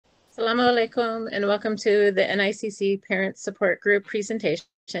Assalamu alaikum and welcome to the NICC Parent Support Group presentation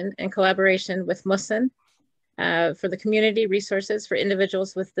in collaboration with Muslim for the community resources for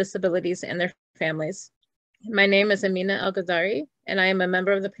individuals with disabilities and their families. My name is Amina Al-Ghazari and I am a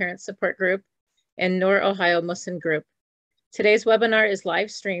member of the Parent Support Group and Noor Ohio Muslim Group. Today's webinar is live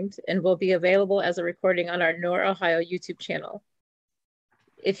streamed and will be available as a recording on our Noor Ohio YouTube channel.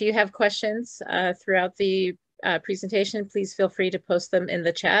 If you have questions throughout the presentation, please feel free to post them in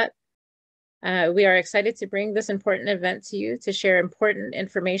the chat. We are excited to bring this important event to you to share important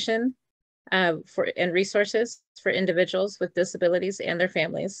information and resources for individuals with disabilities and their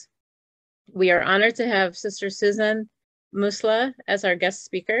families. We are honored to have Sister Suzanne Musla as our guest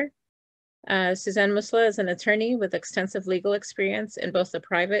speaker. Suzanne Musla is an attorney with extensive legal experience in both the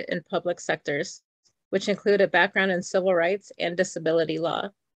private and public sectors, which include a background in civil rights and disability law.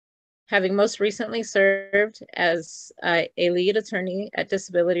 Having most recently served as a lead attorney at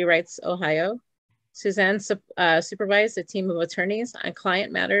Disability Rights Ohio, Suzanne supervised a team of attorneys on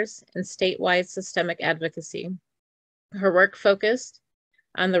client matters and statewide systemic advocacy. Her work focused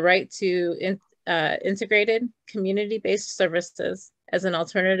on the right to integrated community-based services as an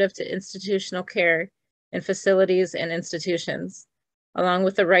alternative to institutional care in facilities and institutions, along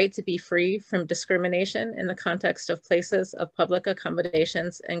with the right to be free from discrimination in the context of places of public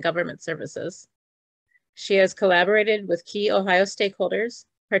accommodations and government services. She has collaborated with key Ohio stakeholders,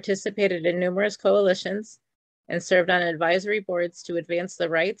 participated in numerous coalitions, and served on advisory boards to advance the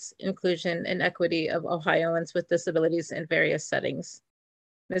rights, inclusion, and equity of Ohioans with disabilities in various settings.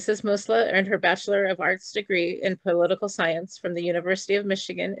 Mrs. Musla earned her Bachelor of Arts degree in Political Science from the University of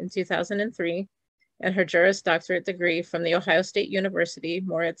Michigan in 2003, and her Juris Doctorate degree from the Ohio State University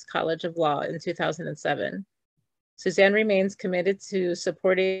Moritz College of Law in 2007. Suzanne remains committed to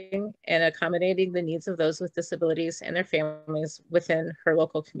supporting and accommodating the needs of those with disabilities and their families within her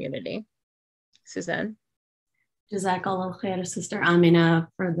local community. Suzanne. Jazakallah khair, Sister Amina,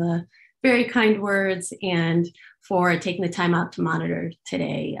 for the very kind words and for taking the time out to monitor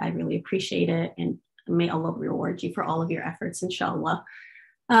today. I really appreciate it, and may Allah reward you for all of your efforts, inshallah.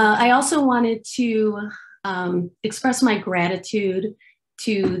 I also wanted to express my gratitude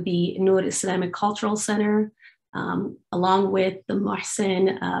to the Noor Islamic Cultural Center, along with the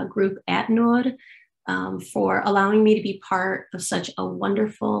Mohsin group at Noor, for allowing me to be part of such a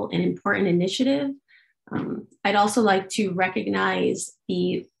wonderful and important initiative. I'd also like to recognize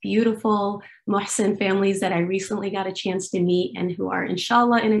the beautiful Mohsin families that I recently got a chance to meet and who are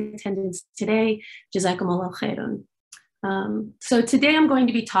inshallah in attendance today. Jazakumullah khairun. So today I'm going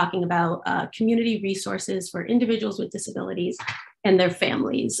to be talking about community resources for individuals with disabilities and their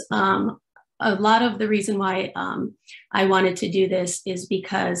families. A lot of the reason why I wanted to do this is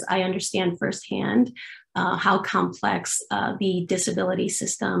because I understand firsthand how complex the disability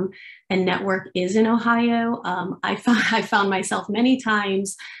system and network is in Ohio. I found myself many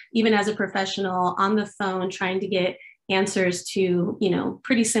times, even as a professional, on the phone trying to get answers to,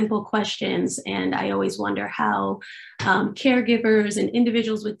 pretty simple questions. And I always wonder how caregivers and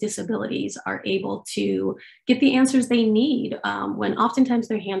individuals with disabilities are able to get the answers they need when oftentimes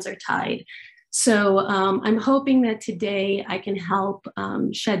their hands are tied. So I'm hoping that today I can help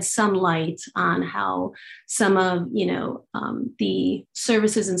shed some light on how some of, the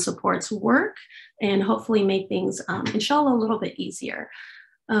services and supports work, and hopefully make things, inshallah, a little bit easier.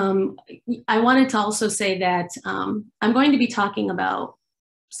 I wanted to also say that I'm going to be talking about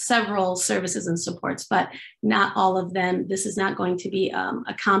several services and supports, but not all of them. This is not going to be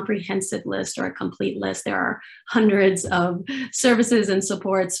a comprehensive list or a complete list. There are hundreds of services and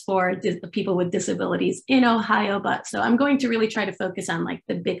supports for people with disabilities in Ohio, but so I'm going to really try to focus on like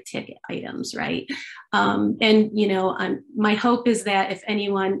the big ticket items, right? My hope is that if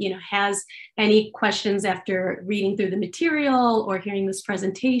anyone, has any questions after reading through the material or hearing this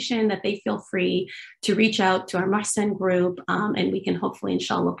presentation, that they feel free to reach out to our Mohsin group, and we can hopefully,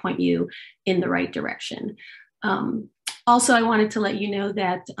 inshallah, point you in the right direction. Also, I wanted to let you know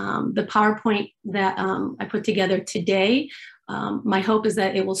that the PowerPoint that I put together today, my hope is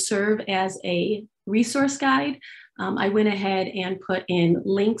that it will serve as a resource guide. I went ahead and put in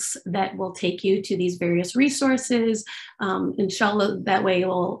links that will take you to these various resources. Inshallah, that way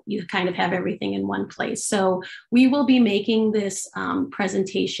you kind of have everything in one place. So we will be making this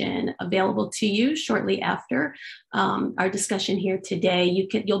presentation available to you shortly after our discussion here today.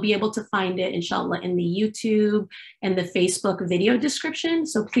 You'll be able to find it, inshallah, in the YouTube and the Facebook video description.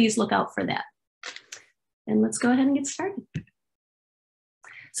 So please look out for that. And let's go ahead and get started.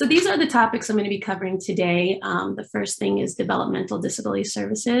 So these are the topics I'm going to be covering today. The first thing is developmental disability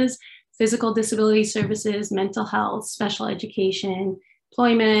services, physical disability services, mental health, special education,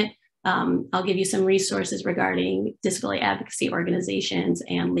 employment, I'll give you some resources regarding disability advocacy organizations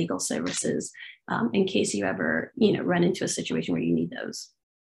and legal services in case you ever, run into a situation where you need those.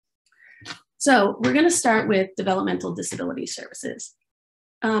 So we're going to start with developmental disability services.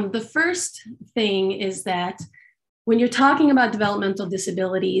 The first thing is that when you're talking about developmental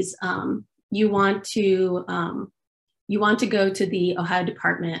disabilities, you want to go to the Ohio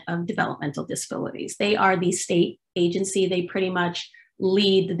Department of Developmental Disabilities. They are the state agency. They pretty much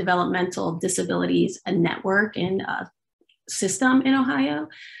lead the developmental disabilities network and system in Ohio.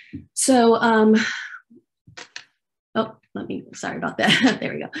 So, sorry about that.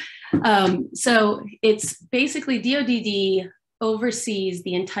 There we go. So it's basically DODD oversees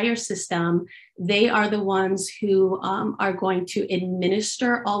the entire system. They are the ones who are going to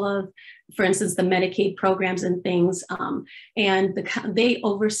administer all of, for instance, the Medicaid programs and things. And they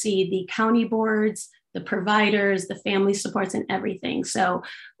oversee the county boards, the providers, the family supports, and everything. So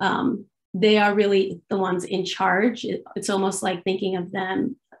they are really the ones in charge. It's almost like thinking of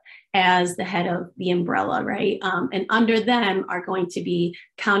them as the head of the umbrella, right? And under them are going to be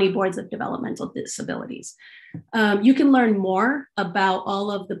county boards of developmental disabilities. You can learn more about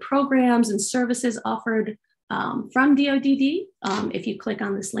all of the programs and services offered from DODD if you click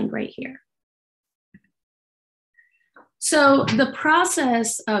on this link right here. So the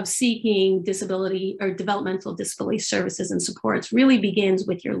process of seeking disability or developmental disability services and supports really begins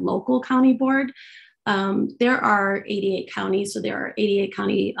with your local county board. There are 88 counties, so there are 88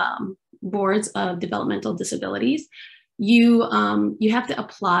 county boards of developmental disabilities. You have to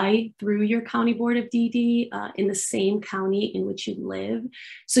apply through your county board of DD in the same county in which you live.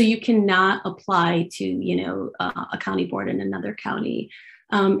 So you cannot apply to, a county board in another county.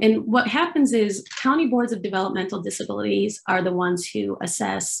 And what happens is county boards of developmental disabilities are the ones who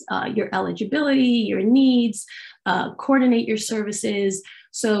assess your eligibility, your needs, coordinate your services.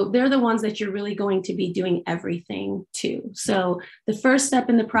 So they're the ones that you're really going to be doing everything to. So the first step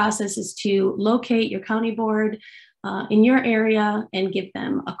in the process is to locate your county board in your area and give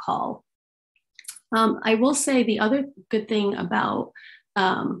them a call. I will say the other good thing about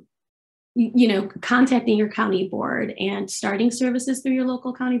contacting your county board and starting services through your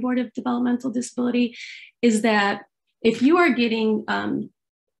local county board of developmental disability is that if you are getting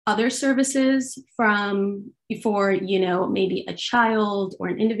other services for maybe a child or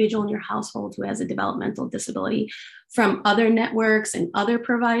an individual in your household who has a developmental disability from other networks and other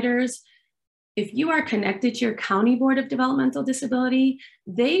providers, if you are connected to your county board of developmental disability,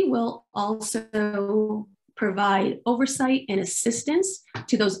 they will also provide oversight and assistance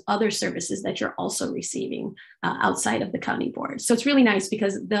to those other services that you're also receiving outside of the county board. So it's really nice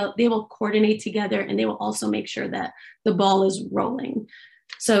because they will coordinate together and they will also make sure that the ball is rolling.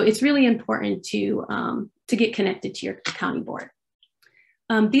 So it's really important to get connected to your county board.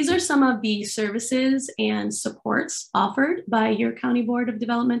 These are some of the services and supports offered by your county board of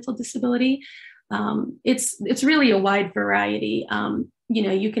developmental disability. It's really a wide variety.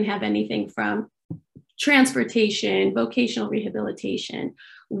 You can have anything from transportation, vocational rehabilitation,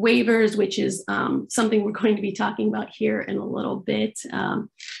 waivers, which is something we're going to be talking about here in a little bit.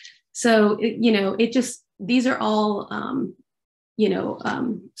 These are all,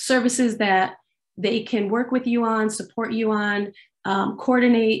 services that they can work with you on, support you on,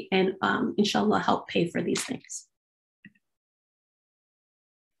 coordinate, and inshallah help pay for these things.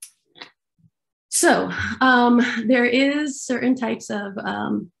 So there is certain types of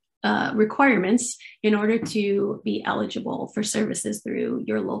requirements in order to be eligible for services through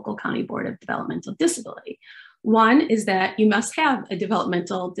your local county board of developmental disability. One is that you must have a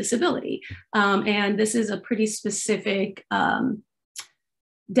developmental disability. And this is a pretty specific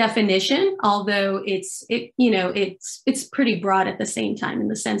definition, although it's pretty broad at the same time, in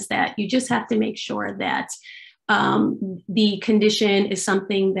the sense that you just have to make sure that the condition is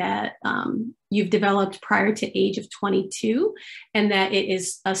something that you've developed prior to age of 22, and that it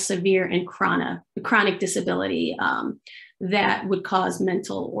is a severe and chronic disability that would cause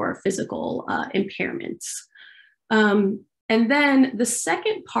mental or physical impairments. And then the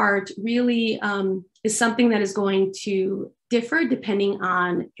second part really is something that is going to differ depending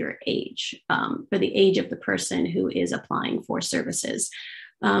on your age, for the age of the person who is applying for services.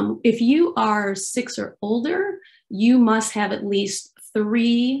 If you are 6 or older, you must have at least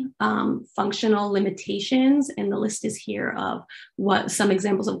 3 functional limitations, and the list is here of some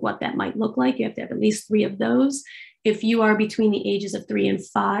examples of what that might look like. You have to have at least 3 of those. If you are between the ages of 3 and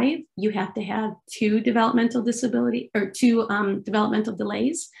 5, you have to have 2 developmental disability or 2 developmental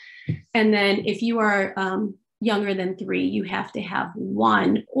delays. And then if you are younger than 3, you have to have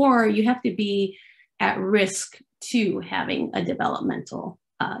 1, or you have to be at risk to having a developmental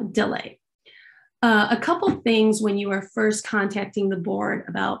delay. A couple things when you are first contacting the board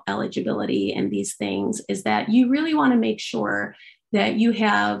about eligibility and these things is that you really want to make sure that you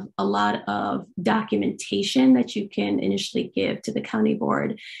have a lot of documentation that you can initially give to the county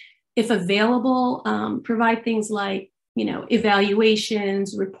board. If available, provide things like,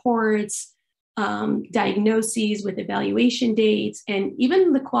 evaluations, reports, diagnoses with evaluation dates, and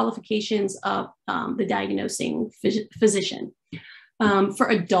even the qualifications of the diagnosing physician. For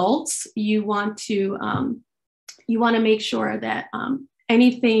adults, you want to make sure that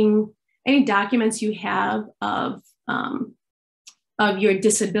any documents you have of your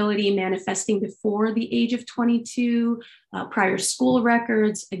disability manifesting before the age of 22, prior school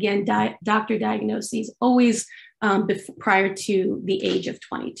records, again, doctor diagnoses, always prior to the age of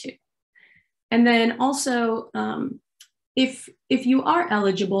 22. And then also, if you are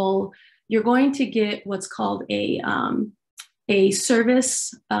eligible, you're going to get what's called a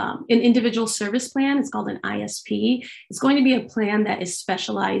service, an individual service plan. It's called an ISP. It's going to be a plan that is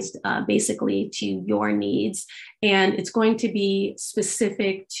specialized basically to your needs. And it's going to be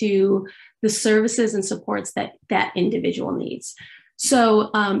specific to the services and supports that that individual needs.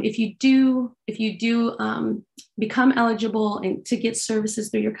 So if you do become eligible and to get services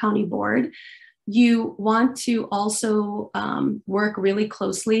through your county board, you want to also work really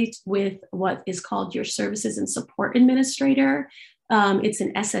closely with what is called your Services and Support Administrator. It's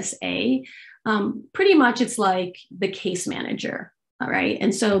an SSA. Pretty much it's like the case manager, all right?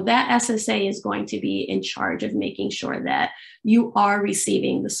 And so that SSA is going to be in charge of making sure that you are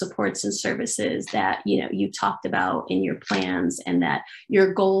receiving the supports and services that you talked about in your plans and that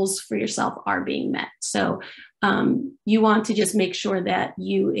your goals for yourself are being met. So you want to just make sure that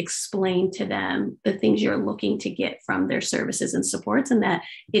you explain to them the things you're looking to get from their services and supports and that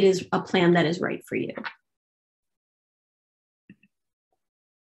it is a plan that is right for you.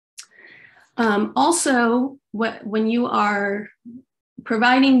 Also, when you are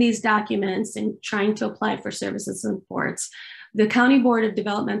providing these documents and trying to apply for services and supports, the County Board of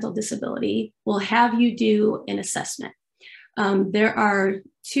Developmental Disability will have you do an assessment. There are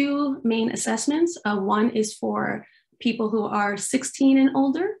two main assessments. One is for people who are 16 and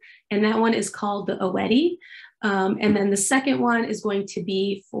older, and that one is called the OEDI. And then the second one is going to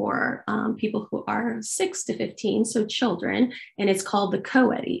be for people who are 6 to 15, so children, and it's called the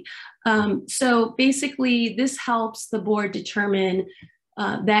COEDI. So basically, this helps the board determine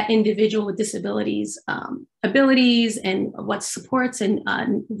that individual with disabilities abilities and what supports and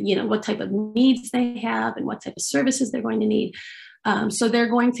what type of needs they have and what type of services they're going to need. So they're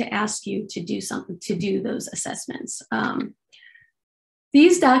going to ask you to do those assessments.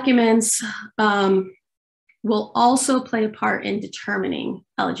 These documents will also play a part in determining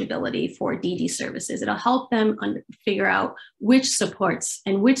eligibility for DD services. It'll help them figure out which supports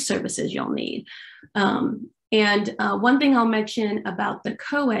and which services you'll need. And one thing I'll mention about the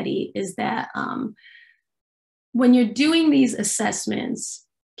COEDI is that when you're doing these assessments,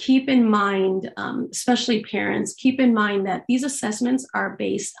 keep in mind, especially parents, keep in mind that these assessments are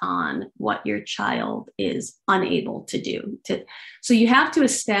based on what your child is unable to do. So you have to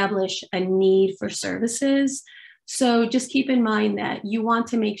establish a need for services. So just keep in mind that you want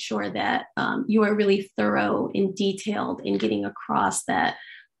to make sure that you are really thorough and detailed in getting across that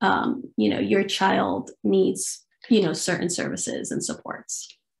your child needs certain services and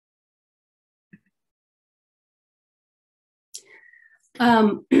supports.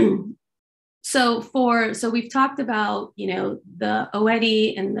 So we've talked about, the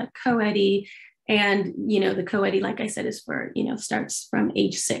OEDI and the COEDI, and, the COEDI, like I said, is for, starts from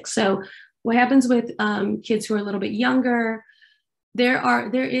age 6. So what happens with kids who are a little bit younger,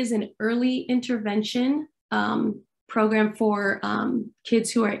 there is an early intervention program for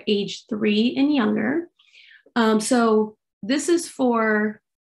kids who are age 3 and younger. So this is for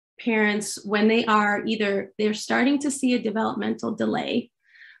parents when they are they're starting to see a developmental delay,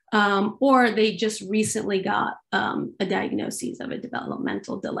 or they just recently got a diagnosis of a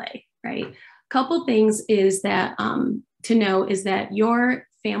developmental delay, right? A couple things is that to know is that your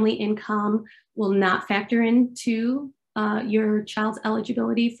family income will not factor into your child's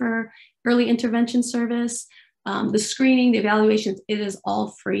eligibility for early intervention service. The screening, the evaluations, it is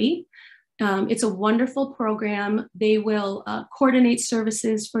all free. It's a wonderful program. They will coordinate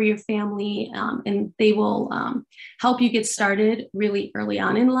services for your family, and they will help you get started really early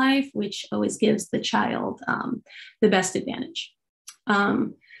on in life, which always gives the child the best advantage.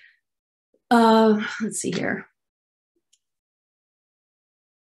 Let's see here.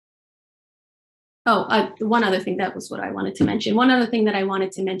 One other thing, that was what I wanted to mention. One other thing that I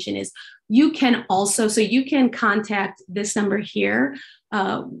wanted to mention is you can also, so you can contact this number here,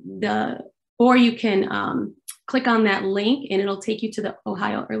 or you can click on that link and it'll take you to the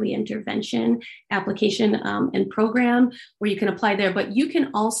Ohio Early Intervention application and program where you can apply there. But you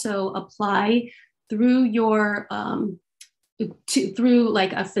can also apply through your, through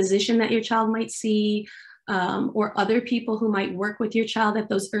like a physician that your child might see, or other people who might work with your child at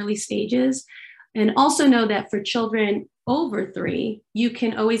those early stages. And also know that for children over 3, you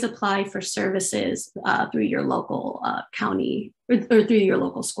can always apply for services through your local county or through your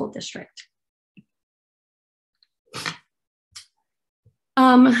local school district.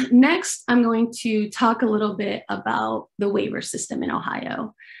 Next, I'm going to talk a little bit about the waiver system in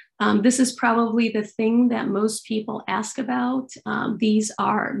Ohio. This is probably the thing that most people ask about. These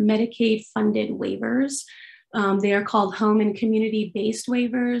are Medicaid funded waivers. They are called home and community-based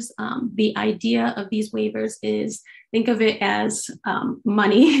waivers. The idea of these waivers is, think of it as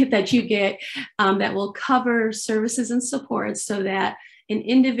money that you get that will cover services and supports so that an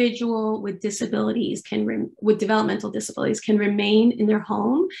individual with disabilities with developmental disabilities can remain in their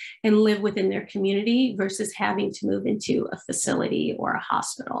home and live within their community versus having to move into a facility or a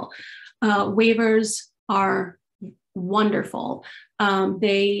hospital. Waivers are wonderful.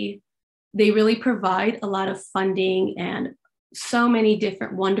 They really provide a lot of funding and so many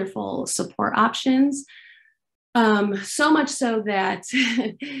different wonderful support options. So much so that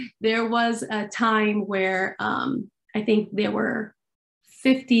there was a time where I think there were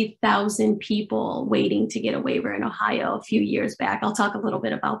 50,000 people waiting to get a waiver in Ohio a few years back. I'll talk a little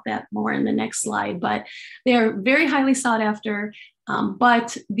bit about that more in the next slide, but they're very highly sought after,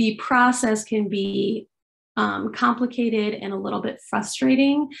 but the process can be complicated and a little bit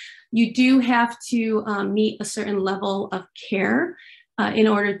frustrating. You do have to meet a certain level of care in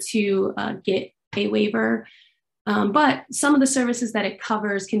order to get a waiver. But some of the services that it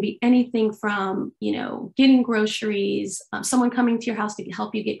covers can be anything from, getting groceries, someone coming to your house to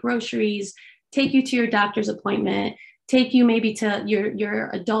help you get groceries, take you to your doctor's appointment, take you maybe to your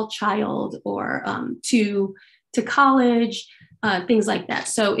adult child or to college, things like that.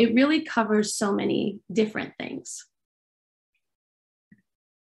 So it really covers so many different things.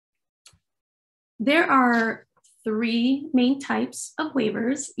 There are 3 main types of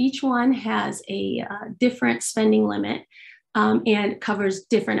waivers. Each one has a different spending limit and covers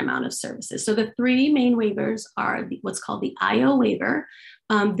different amount of services. So the 3 main waivers are what's called the IO waiver.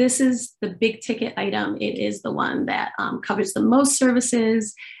 This is the big ticket item. It is the one that covers the most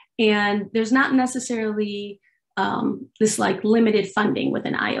services, and there's not necessarily this like limited funding with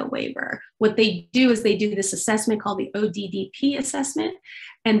an IO waiver. What they do is they do this assessment called the ODDP assessment,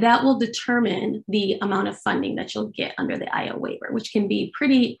 and that will determine the amount of funding that you'll get under the IO waiver, which can be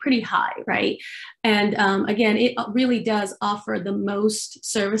pretty high, right? And again, it really does offer the most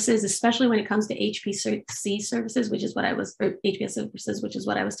services, especially when it comes to HPC services, which is what I was, or HPS services, which is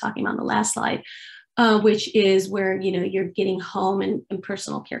what I was talking about on the last slide. Which is where, you're getting home and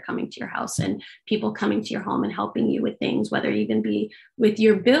personal care coming to your house and people coming to your home and helping you with things, whether you even be with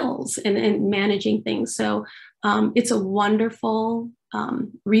your bills and managing things. So it's a wonderful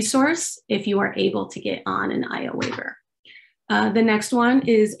resource if you are able to get on an IO waiver. The next one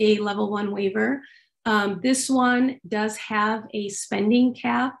is a level 1 waiver. This one does have a spending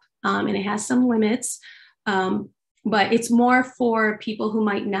cap and it has some limits, but it's more for people who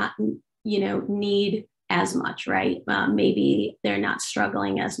might not need as much, right? Maybe they're not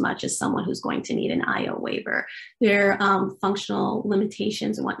struggling as much as someone who's going to need an IO waiver. Their functional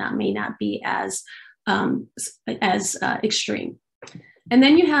limitations and whatnot may not be as extreme. And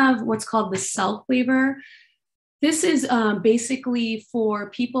then you have what's called the self waiver. This is basically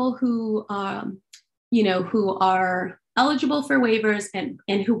for people who, who are eligible for waivers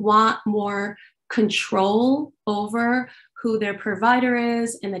and who want more control over who their provider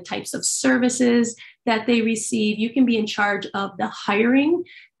is and the types of services that they receive. You can be in charge of the hiring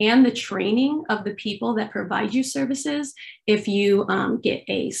and the training of the people that provide you services if you get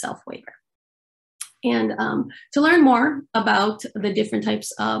a self waiver. And to learn more about the different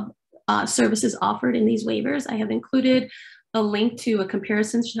types of services offered in these waivers, I have included a link to a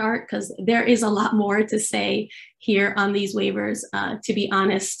comparison chart because there is a lot more to say here on these waivers. To be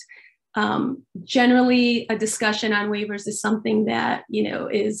honest, generally a discussion on waivers is something that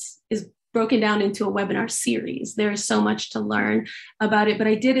is broken down into a webinar series. There's so much to learn about it, but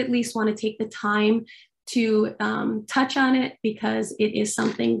I did at least want to take the time to touch on it because it is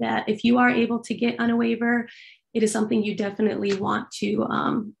something that if you are able to get on a waiver, it is something you definitely want to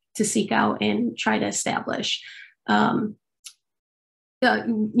seek out and try to establish.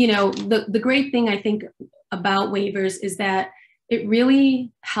 the great thing I think about waivers is that it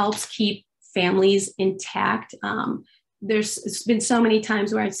really helps keep families intact. There's been so many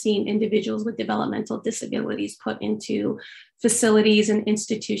times where I've seen individuals with developmental disabilities put into facilities and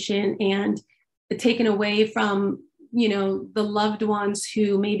institution and taken away from, the loved ones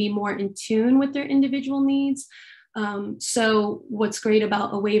who may be more in tune with their individual needs. So what's great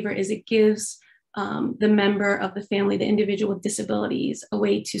about a waiver is it gives the member of the family, the individual with disabilities, a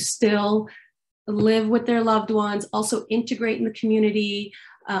way to still live with their loved ones, also integrate in the community.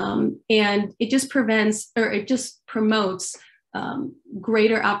 And it just promotes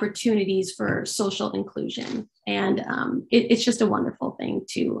greater opportunities for social inclusion. And it's just a wonderful thing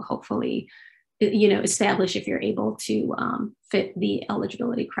to hopefully, establish if you're able to fit the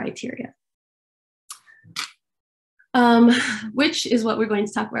eligibility criteria. Which is what we're going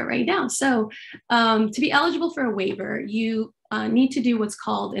to talk about right now. So to be eligible for a waiver, you need to do what's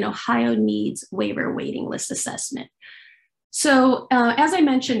called an Ohio Needs Waiver Waiting List Assessment. So as I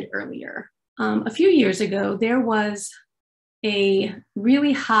mentioned earlier, a few years ago, there was a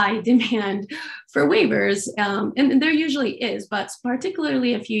really high demand for waivers, and there usually is, but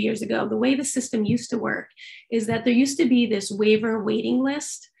particularly a few years ago, the way the system used to work is that there used to be this waiver waiting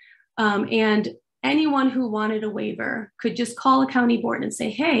list, and anyone who wanted a waiver could just call a county board and say,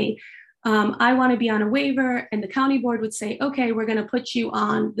 hey, I want to be on a waiver. And the county board would say, okay, we're going to put you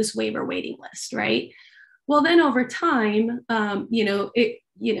on this waiver waiting list, right? Well, then over time,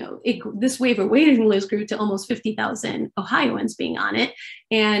 this waiver waiting list grew to almost 50,000 Ohioans being on it.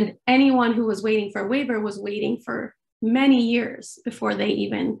 And anyone who was waiting for a waiver was waiting for many years before they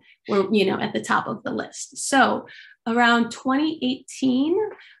even were, at the top of the list. So around 2018,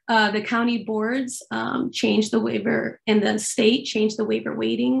 the county boards changed the waiver, and the state changed the waiver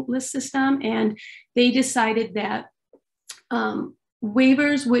waiting list system. And they decided that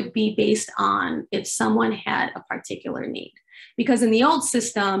waivers would be based on if someone had a particular need. Because in the old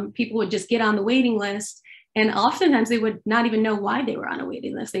system, people would just get on the waiting list, and oftentimes they would not even know why they were on a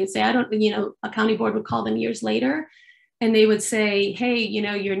waiting list. They'd say, a county board would call them years later, and they would say, hey,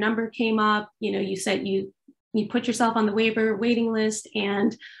 your number came up, you said you put yourself on the waiver waiting list,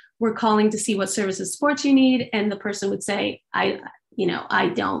 and we're calling to see what services, supports you need. And the person would say, I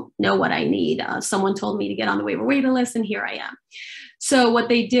don't know what I need. Someone told me to get on the waiver waiting list, and here I am. So what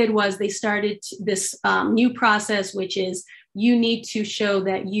they did was they started this new process, which is you need to show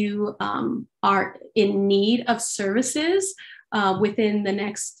that you are in need of services within the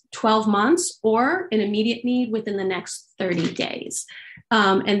next 12 months or an immediate need within the next 30 days.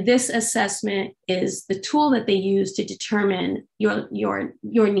 And this assessment is the tool that they use to determine your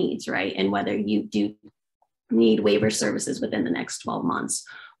needs, right? And whether you do need waiver services within the next 12 months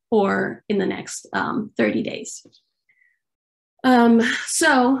or in the next 30 days.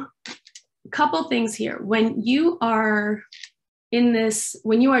 So a couple things here. When you are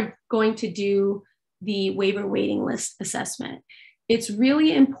going to do the waiver waiting list assessment, it's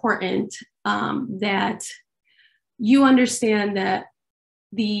really important that you understand that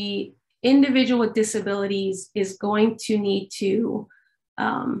the individual with disabilities is going to need to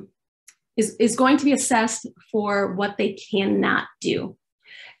is going to be assessed for what they cannot do.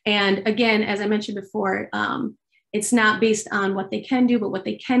 And again, as I mentioned before, it's not based on what they can do, but what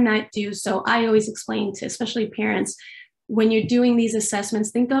they cannot do. So I always explain to especially parents, when you're doing these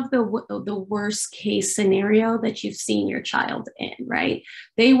assessments, think of the worst case scenario that you've seen your child in, right?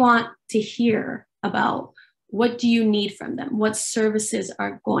 They want to hear about what do you need from them? What services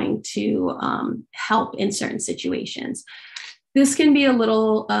are going to help in certain situations? This can be a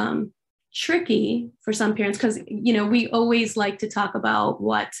little tricky for some parents because, we always like to talk about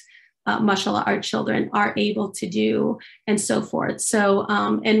what mashallah, our children are able to do and so forth. So,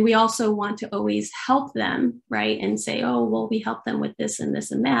 and we also want to always help them, right? And say, oh, well, we help them with this and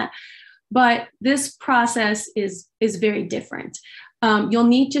this and that. But this process is very different. You'll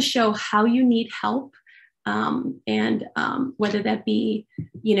need to show how you need help, and whether that be,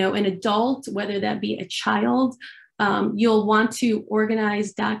 an adult, whether that be a child. You'll want to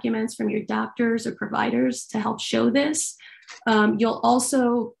organize documents from your doctors or providers to help show this. You'll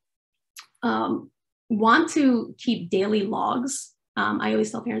also want to keep daily logs. I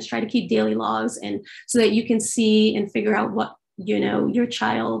always tell parents, try to keep daily logs, and so that you can see and figure out what your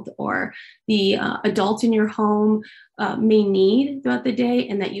child or the adult in your home may need throughout the day,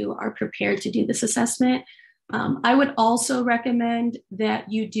 and that you are prepared to do this assessment. I would also recommend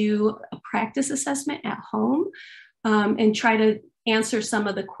that you do a practice assessment at home and try to answer some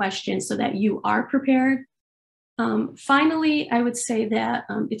of the questions so that you are prepared. Finally, I would say that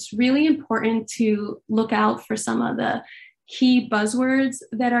it's really important to look out for some of the key buzzwords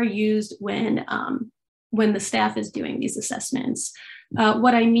that are used when the staff is doing these assessments.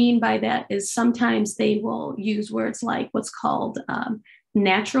 What I mean by that is sometimes they will use words like what's called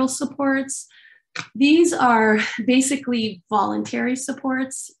natural supports. These are basically voluntary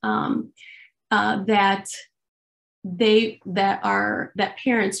supports that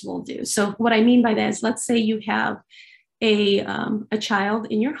parents will do. So what I mean by that is, let's say you have a child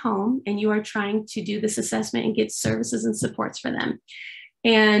in your home and you are trying to do this assessment and get services and supports for them.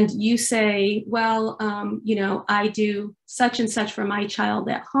 And you say, well, I do such and such for my child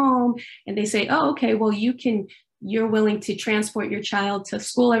at home. And they say, oh, okay, well, you're willing to transport your child to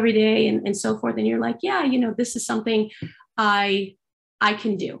school every day and so forth. And you're like, yeah, this is something I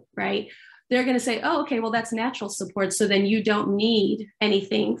can do, right? They're going to say, oh, okay, well, that's natural support. So then you don't need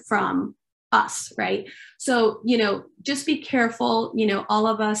anything from us, right? So, just be careful. All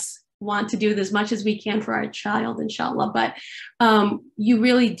of us want to do as much as we can for our child, inshallah, but you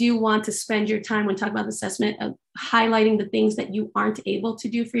really do want to spend your time when talking about the assessment of highlighting the things that you aren't able to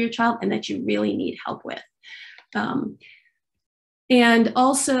do for your child and that you really need help with. And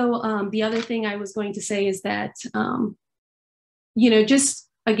also the other thing I was going to say is that, just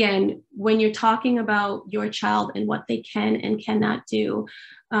again, when you're talking about your child and what they can and cannot do,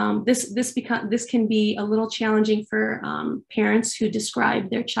 this can be a little challenging for parents who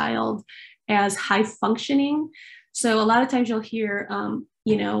describe their child as high functioning. So a lot of times you'll hear,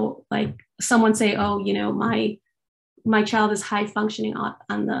 like someone say, oh, my child is high functioning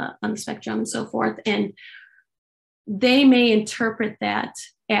on the spectrum and so forth. And they may interpret that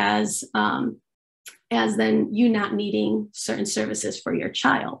as then you not needing certain services for your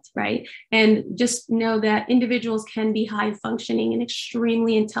child, right? And just know that individuals can be high functioning and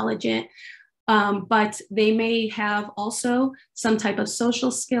extremely intelligent, but they may have also some type of social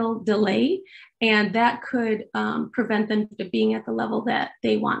skill delay, and that could prevent them from being at the level that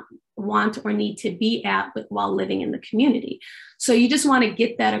they want or need to be at while living in the community. So you just want to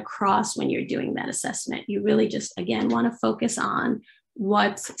get that across when you're doing that assessment. You really just, again, want to focus on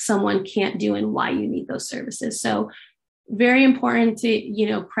what someone can't do and why you need those services. So very important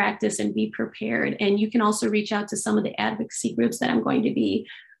to, practice and be prepared. And you can also reach out to some of the advocacy groups that I'm going to be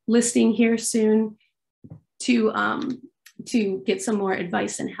listing here soon to get some more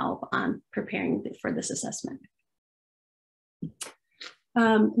advice and help on preparing for this assessment.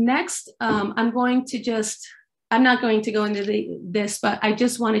 Next, I'm not going to go into this, but I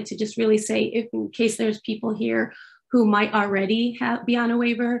just wanted to just really say, if in case there's people here who might already be on a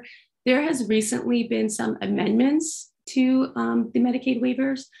waiver, there has recently been some amendments to the Medicaid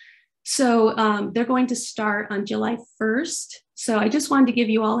waivers. So they're going to start on July 1st. So I just wanted to give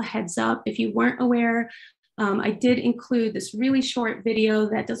you all a heads up. If you weren't aware, I did include this really short video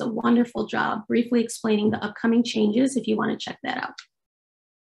that does a wonderful job briefly explaining the upcoming changes if you want to check that out.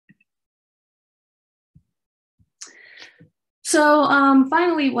 So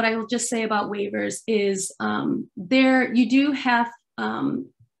finally, what I will just say about waivers is you do have, and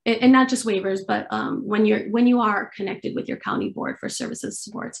not just waivers, but when you are connected with your county board for services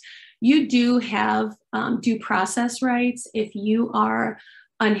supports, you do have due process rights. If you are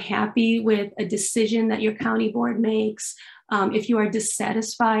unhappy with a decision that your county board makes, if you are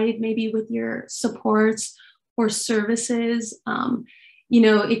dissatisfied maybe with your supports or services,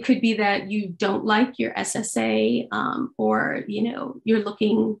 it could be that you don't like your SSA, or, you're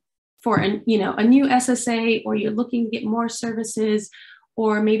looking for a new SSA, or you're looking to get more services,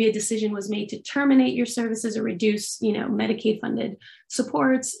 or maybe a decision was made to terminate your services or reduce, Medicaid funded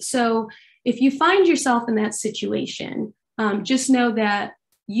supports. So if you find yourself in that situation, just know that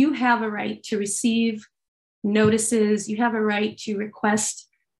you have a right to receive notices. You have a right to request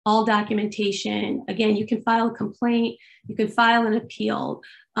all documentation. Again, you can file a complaint, you can file an appeal.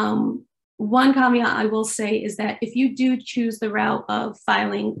 One caveat I will say is that if you do choose the route of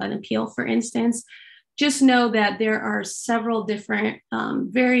filing an appeal, for instance, just know that there are several different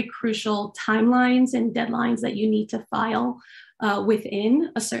very crucial timelines and deadlines that you need to file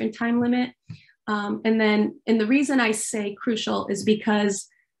within a certain time limit. And the reason I say crucial is because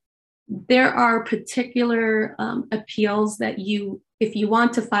there are particular appeals that if you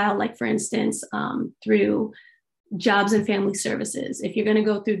want to file, like for instance, through Jobs and Family Services, if you're going to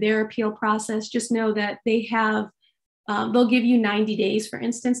go through their appeal process, just know that they have, they'll give you 90 days, for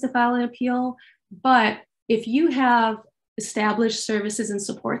instance, to file an appeal. But if you have established services and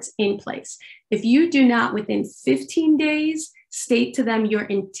supports in place, if you do not within 15 days state to them your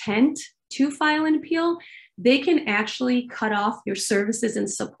intent to file an appeal, they can actually cut off your services and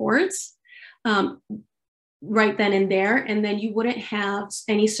supports right then and there, and then you wouldn't have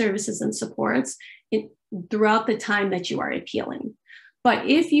any services and supports throughout the time that you are appealing. But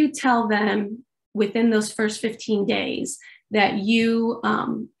if you tell them within those first 15 days that you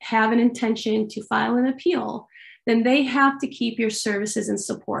have an intention to file an appeal, then they have to keep your services and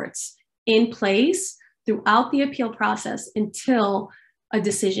supports in place throughout the appeal process until a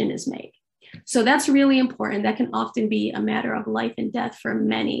decision is made. So that's really important. That can often be a matter of life and death for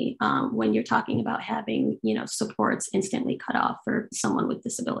many when you're talking about having, supports instantly cut off for someone with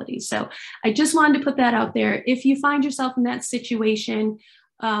disabilities. So I just wanted to put that out there. If you find yourself in that situation,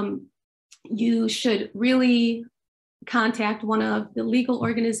 you should really contact one of the legal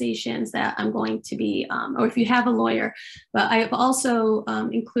organizations that I'm going to be, or if you have a lawyer. But I have also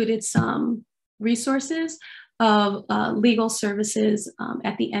included some resources of legal services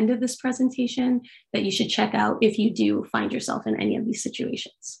at the end of this presentation that you should check out if you do find yourself in any of these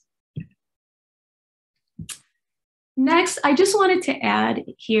situations. Next, I just wanted to add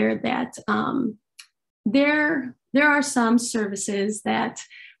here that there are some services that,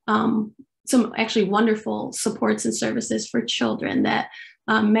 some actually wonderful supports and services for children that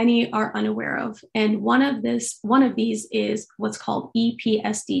many are unaware of. And one of these is what's called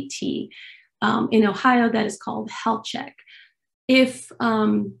EPSDT. In Ohio, that is called Health Check.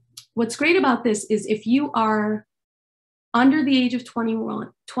 What's great about this is if you are under the age of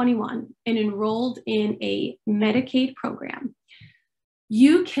 21 and enrolled in a Medicaid program,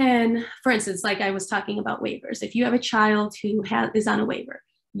 you can, for instance, like I was talking about waivers, if you have a child who is on a waiver,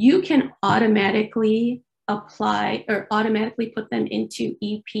 you can automatically apply or automatically put them into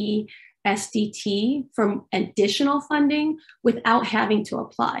EPSDT for additional funding without having to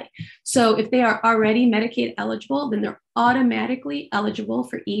apply. So if they are already Medicaid eligible, then they're automatically eligible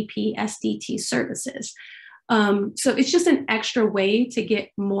for EPSDT services. So it's just an extra way to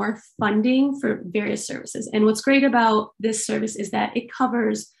get more funding for various services. And what's great about this service is that it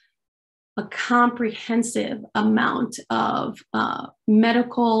covers a comprehensive amount of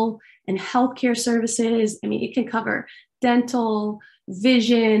medical and healthcare services. I mean, it can cover dental,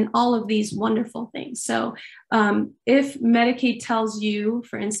 vision, all of these wonderful things. So if Medicaid tells you,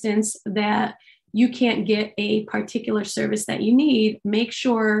 for instance, that you can't get a particular service that you need, make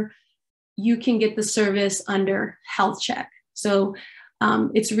sure you can get the service under Health Check. So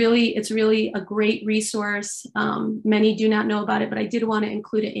it's really a great resource. Many do not know about it, but I did want to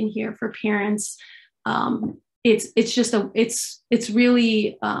include it in here for parents. It's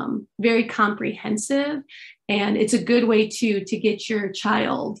really very comprehensive, and it's a good way to get your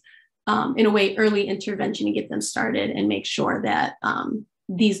child in a way early intervention and get them started and make sure that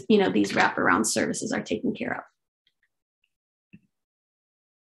these wraparound services are taken care of.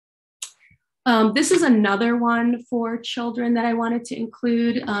 This is another one for children that I wanted to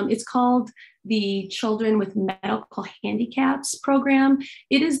include. It's called the Children with Medical Handicaps program.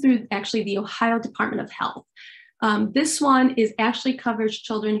 It is through actually the Ohio Department of Health. This one actually covers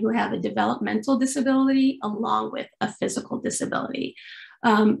children who have a developmental disability along with a physical disability.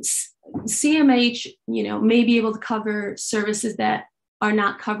 CMH, may be able to cover services that are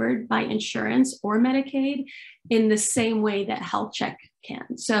not covered by insurance or Medicaid in the same way that Health Check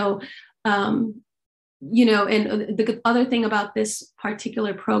can. So, and the other thing about this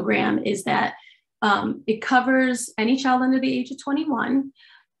particular program is that it covers any child under the age of 21.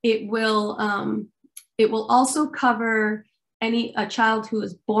 It will also cover a child who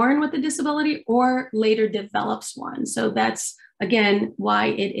is born with a disability or later develops one. So that's, again, why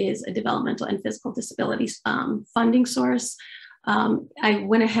it is a developmental and physical disabilities funding source. I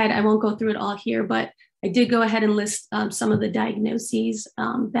went ahead, I won't go through it all here, but I did go ahead and list some of the diagnoses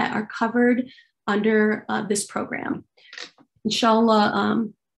that are covered under this program. Inshallah,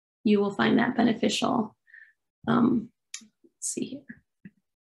 you will find that beneficial. Let's see here.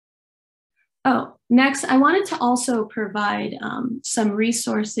 Oh, next, I wanted to also provide some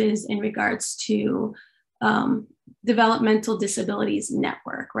resources in regards to Developmental Disabilities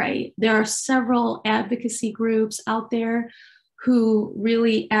Network, right? There are several advocacy groups out there who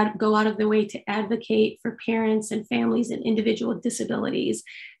really go out of their way to advocate for parents and families and individuals with disabilities.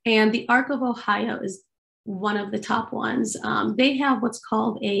 And the ARC of Ohio is one of the top ones. They have what's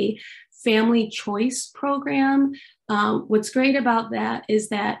called a family choice program. What's great about that is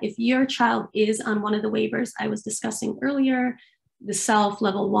that if your child is on one of the waivers I was discussing earlier, the self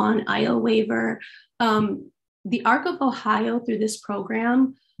level 1 IO waiver, the ARC of Ohio through this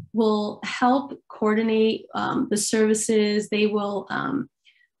program will help coordinate the services. They will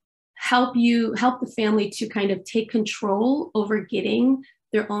help the family to kind of take control over getting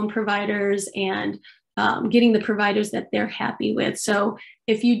their own providers and getting the providers that they're happy with. So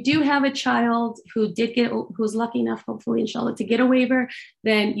if you do have a child who's lucky enough, hopefully, inshallah, to get a waiver,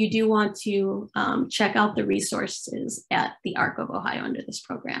 then you do want to check out the resources at the ARC of Ohio under this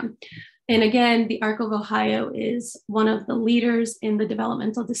program. And again, the ARC of Ohio is one of the leaders in the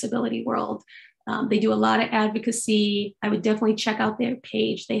developmental disability world. They do a lot of advocacy. I would definitely check out their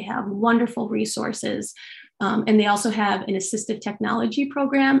page. They have wonderful resources. And they also have an assistive technology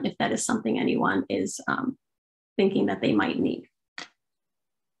program if that is something anyone is thinking that they might need.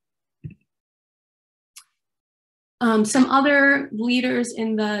 Some other leaders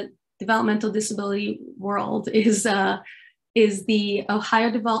in the developmental disability world is the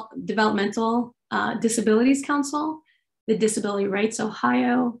Ohio Developmental Disabilities Council, the Disability Rights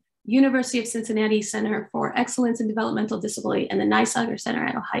Ohio, University of Cincinnati Center for Excellence in Developmental Disability, and the Nisager Center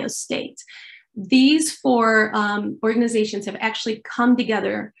at Ohio State. These four organizations have actually come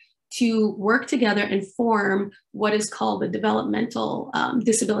together to work together and form what is called the Developmental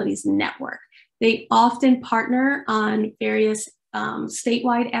Disabilities Network. They often partner on various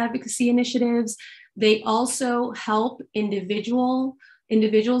statewide advocacy initiatives. They also help individuals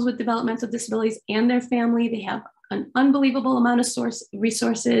with developmental disabilities and their family. They have an unbelievable amount of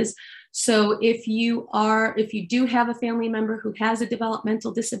resources. So if you do have a family member who has a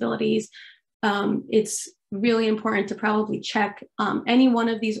developmental disabilities, it's really important to probably check any one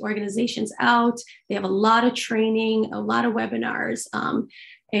of these organizations out. They have a lot of training, a lot of webinars,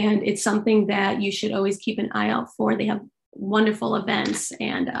 and it's something that you should always keep an eye out for. They have wonderful events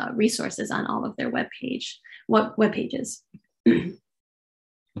and resources on all of their web pages.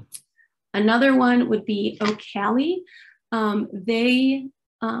 Another one would be OCALI. They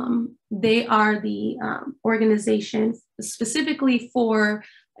are the organization specifically for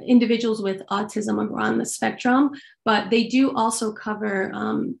individuals with autism or on the spectrum, but they do also cover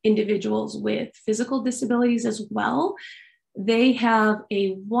individuals with physical disabilities as well. They have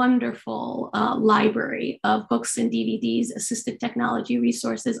a wonderful library of books and DVDs, assistive technology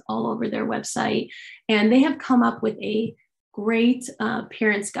resources all over their website. And they have come up with a great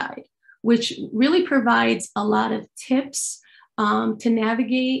parents guide, which really provides a lot of tips to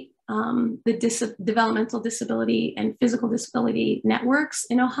navigate the developmental disability and physical disability networks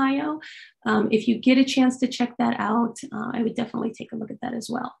in Ohio. If you get a chance to check that out, I would definitely take a look at that as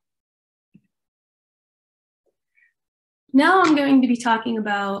well. Now I'm going to be talking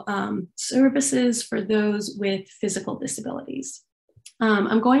about services for those with physical disabilities.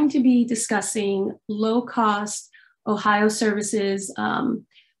 I'm going to be discussing low-cost Ohio services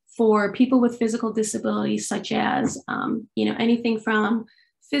for people with physical disabilities, such as anything from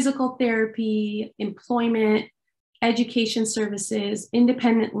physical therapy, employment, education services,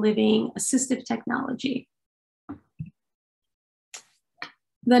 independent living, assistive technology.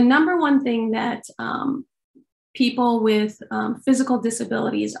 The number one thing that people with physical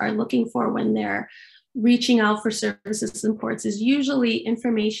disabilities are looking for when they're reaching out for services and supports is usually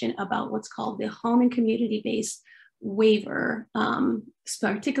information about what's called the home and community-based waiver,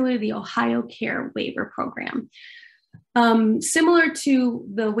 particularly the Ohio Care Waiver Program. Similar to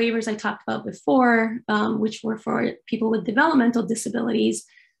the waivers I talked about before, which were for people with developmental disabilities,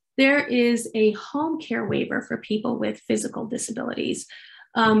 there is a home care waiver for people with physical disabilities.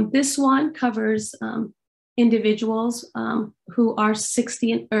 This one covers individuals who are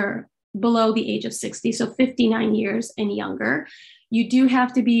 60 or below the age of 60, so 59 years and younger. You do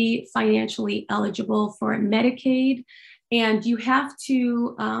have to be financially eligible for Medicaid, and you have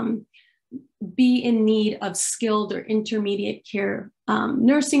to be in need of skilled or intermediate care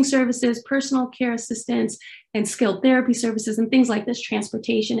nursing services, personal care assistance, and skilled therapy services, and things like this,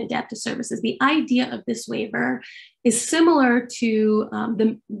 transportation, adaptive services. The idea of this waiver is similar to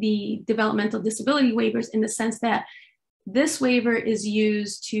the developmental disability waivers in the sense that this waiver is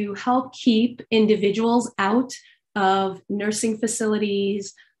used to help keep individuals out of nursing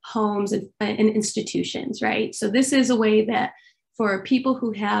facilities, homes, and institutions, right? So this is a way that for people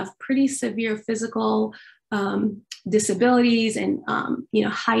who have pretty severe physical disabilities and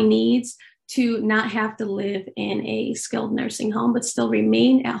high needs to not have to live in a skilled nursing home, but still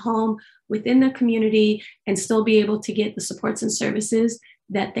remain at home within the community and still be able to get the supports and services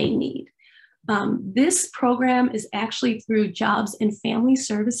that they need. This program is actually through Jobs and Family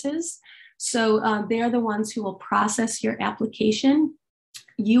Services. So they're the ones who will process your application.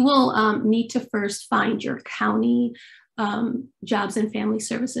 You will need to first find your county Jobs and Family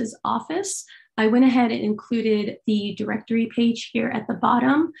Services office. I went ahead and included the directory page here at the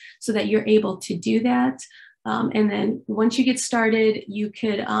bottom so that you're able to do that. And then once you get started, you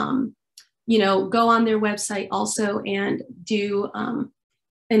could, go on their website also and do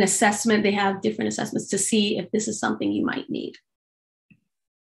an assessment. They have different assessments to see if this is something you might need.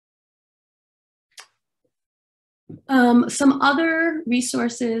 Some other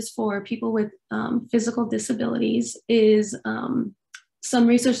resources for people with physical disabilities is some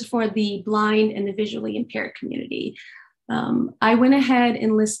resources for the blind and the visually impaired community. I went ahead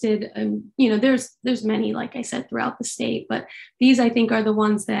and listed, there's many, like I said, throughout the state, but these I think are the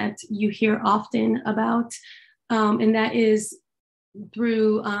ones that you hear often about, and that is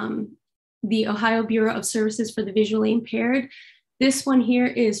through the Ohio Bureau of Services for the Visually Impaired. This one here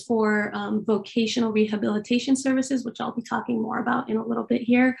is for vocational rehabilitation services, which I'll be talking more about in a little bit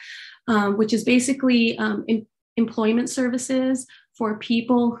here, which is basically employment services for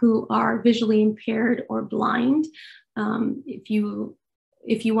people who are visually impaired or blind. If you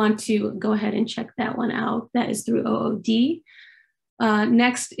want to go ahead and check that one out, that is through OOD.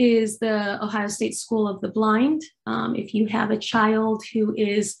 Next is the Ohio State School of the Blind. If you have a child who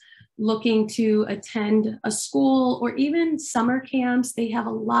is looking to attend a school or even summer camps, they have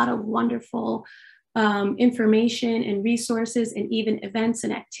a lot of wonderful information and resources and even events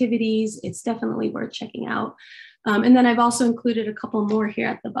and activities. It's definitely worth checking out. And then I've also included a couple more here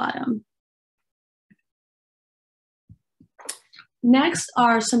at the bottom. Next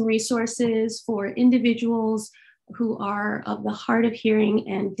are some resources for individuals who are of the hard of hearing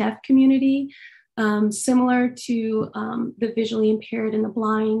and deaf community. Similar to the visually impaired and the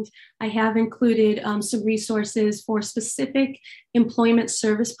blind, I have included some resources for specific employment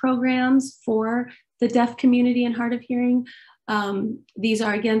service programs for the deaf community and hard of hearing. These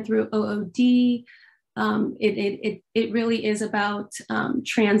are again through OOD. It really is about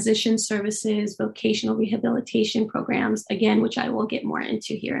transition services, vocational rehabilitation programs, again, which I will get more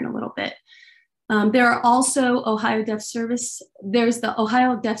into here in a little bit. There are also there's the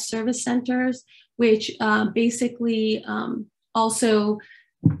Ohio Deaf Service Centers, which basically also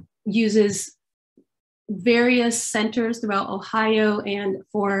uses various centers throughout Ohio and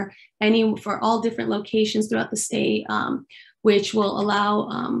for all different locations throughout the state, which will allow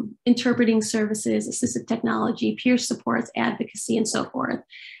interpreting services, assistive technology, peer supports, advocacy, and so forth.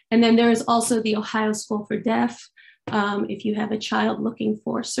 And then there is also the Ohio School for Deaf. If you have a child looking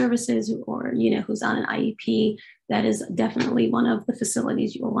for services or who's on an IEP, that is definitely one of the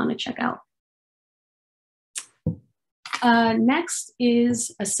facilities you will want to check out. Next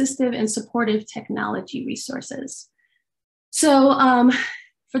is assistive and supportive technology resources. So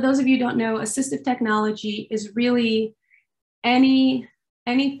for those of you who don't know, assistive technology is really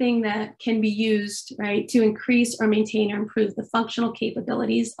anything that can be used, right, to increase or maintain or improve the functional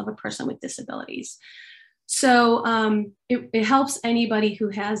capabilities of a person with disabilities. So it helps anybody who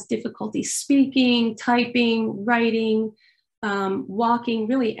has difficulty speaking, typing, writing, walking,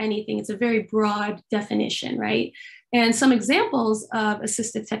 really anything. It's a very broad definition, right? And some examples of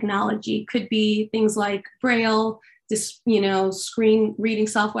assistive technology could be things like Braille, screen reading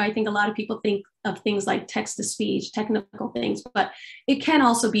software. I think a lot of people think of things like text-to-speech, technical things, but it can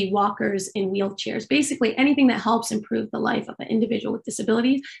also be walkers in wheelchairs. Basically, anything that helps improve the life of an individual with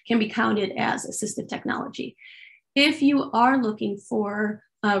disabilities can be counted as assistive technology. If you are looking for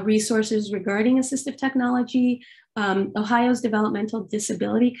resources regarding assistive technology, Ohio's Developmental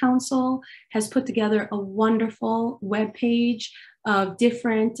Disability Council has put together a wonderful webpage of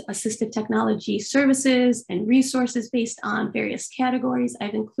different assistive technology services and resources based on various categories.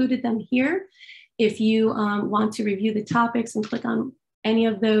 I've included them here. If you want to review the topics and click on any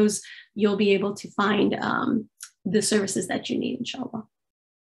of those, you'll be able to find the services that you need, inshallah.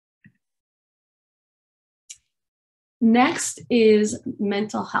 Next is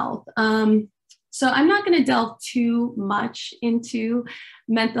mental health. So I'm not going to delve too much into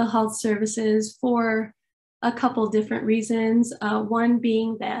mental health services for a couple different reasons. One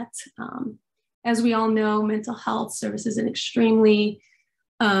being that, as we all know, mental health services is an extremely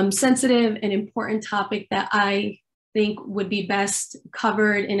sensitive and important topic that I think would be best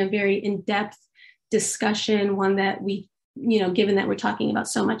covered in a very in-depth discussion, one that we, given that we're talking about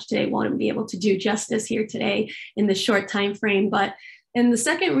so much today, won't be able to do justice here today in the short time frame. And the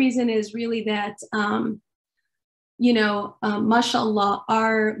second reason is really that, mashallah,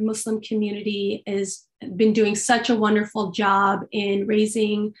 our Muslim community has been doing such a wonderful job in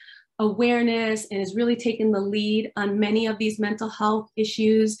raising awareness and has really taken the lead on many of these mental health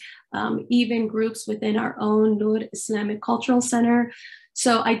issues, even groups within our own Nur Islamic Cultural Center.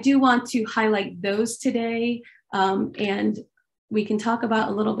 So I do want to highlight those today, and we can talk about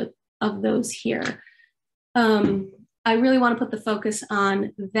a little bit of those here. I really want to put the focus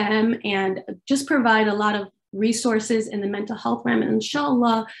on them and just provide a lot of resources in the mental health realm. And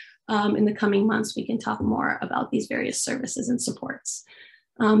inshallah, in the coming months, we can talk more about these various services and supports.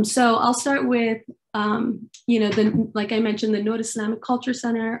 So I'll start with, like I mentioned, the Noor Islamic Culture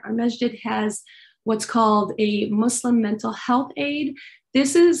Center. Our masjid has what's called a Muslim mental health aid.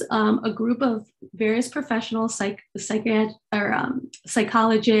 This is a group of various professionals,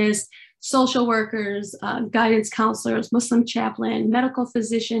 psychologists, social workers, guidance counselors, Muslim chaplain, medical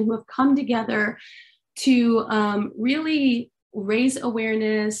physician, who have come together to really raise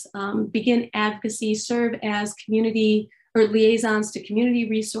awareness, begin advocacy, serve as community or liaisons to community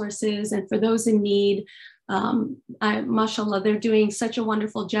resources, and for those in need. Mashallah, they're doing such a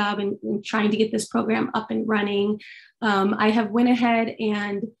wonderful job in trying to get this program up and running. I have went ahead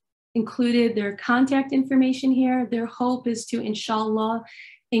and included their contact information here. Their hope is to, inshallah,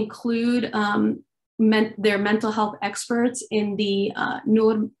 include their mental health experts in the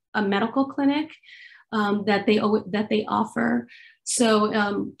Noor medical clinic that they offer.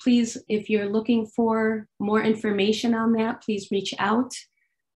 So please, if you're looking for more information on that, please reach out.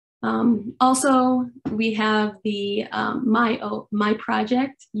 Also, we have the My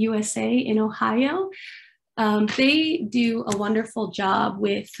Project USA in Ohio. They do a wonderful job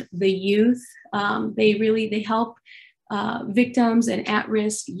with the youth. They help victims and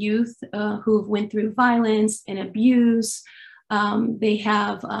at-risk youth who've went through violence and abuse. They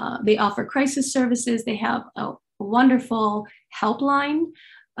offer crisis services. They have a wonderful helpline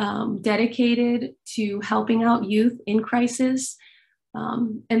dedicated to helping out youth in crisis.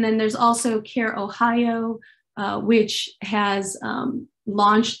 And then there's also Care Ohio, which has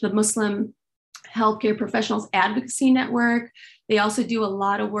launched the Muslim Healthcare Professionals Advocacy Network. They also do a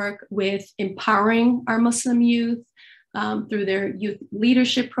lot of work with empowering our Muslim youth through their youth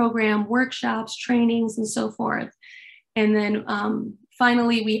leadership program, workshops, trainings, and so forth. And then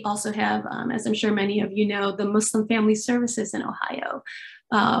finally, we also have, as I'm sure many of you know, the Muslim Family Services in Ohio,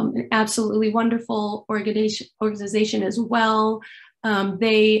 an absolutely wonderful organization as well.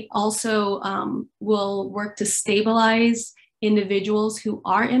 They also will work to stabilize individuals who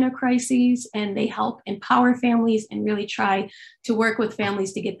are in a crisis, and they help empower families and really try to work with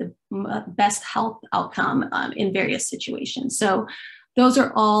families to get the best health outcome in various situations. So those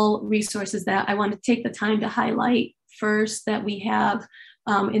are all resources that I want to take the time to highlight first that we have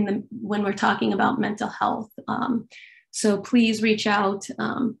when we're talking about mental health. So please reach out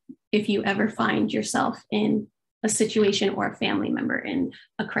if you ever find yourself in a situation or a family member in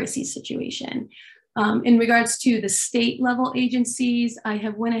a crisis situation. In regards to the state level agencies, I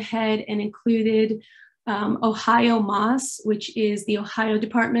have went ahead and included Ohio MOS, which is the Ohio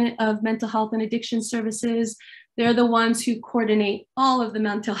Department of Mental Health and Addiction Services. They're the ones who coordinate all of the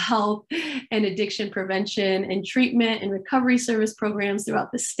mental health and addiction prevention and treatment and recovery service programs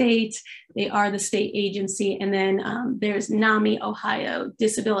throughout the state. They are the state agency. And then there's NAMI Ohio,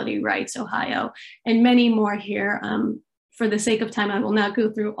 Disability Rights Ohio, and many more here. For the sake of time, I will not go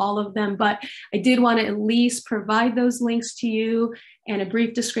through all of them, but I did want to at least provide those links to you and a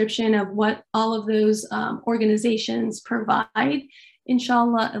brief description of what all of those organizations provide,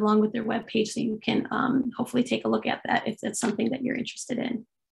 inshallah, along with their webpage, so you can hopefully take a look at that if that's something that you're interested in.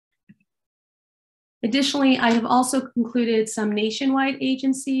 Additionally, I have also included some nationwide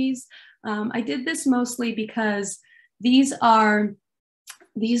agencies. I did this mostly because these are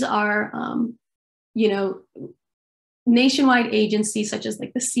nationwide agencies such as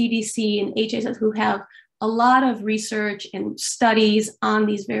like the CDC and HHS, who have a lot of research and studies on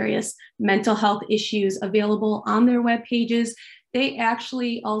these various mental health issues available on their web pages. They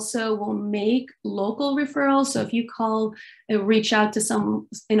actually also will make local referrals. So if you reach out to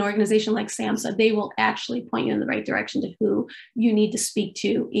an organization like SAMHSA, they will actually point you in the right direction to who you need to speak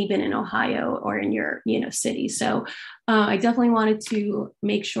to, even in Ohio or in your city. So I definitely wanted to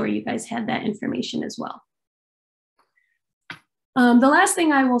make sure you guys had that information as well. The last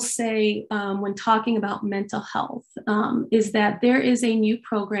thing I will say when talking about mental health is that there is a new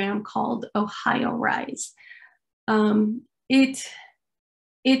program called Ohio Rise. It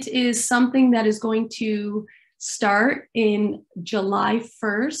is something that is going to start in July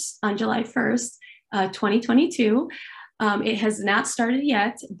 1st, 2022. It has not started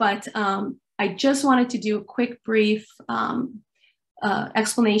yet, but I just wanted to do a quick brief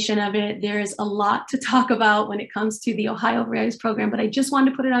explanation of it. There is a lot to talk about when it comes to the Ohio Rise program, but I just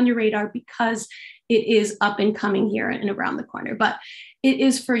wanted to put it on your radar because it is up and coming here and around the corner. But it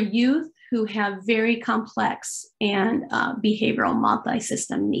is for youth who have very complex and behavioral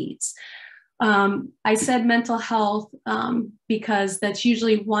multi-system needs. I said mental health because that's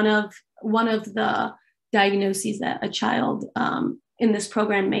usually one of the diagnoses that a child in this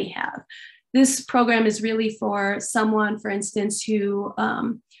program may have. This program is really for someone, for instance, who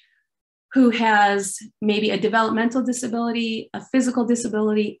who has maybe a developmental disability, a physical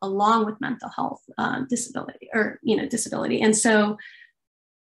disability, along with mental health disability or, disability. And so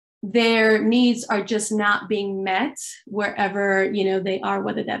their needs are just not being met wherever, they are,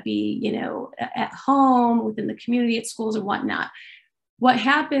 whether that be, at home, within the community, at schools or whatnot. What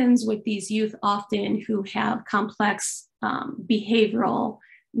happens with these youth often who have complex behavioral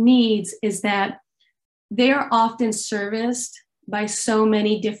needs is that they are often serviced by so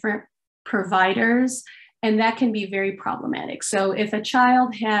many different providers, and that can be very problematic. So if a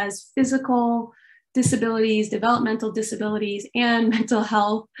child has physical disabilities, developmental disabilities, and mental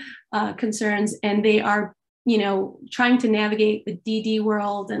health concerns, and they are, trying to navigate the DD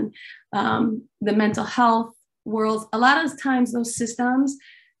world and the mental health world, a lot of times those systems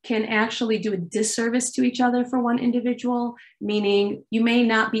can actually do a disservice to each other for one individual, meaning you may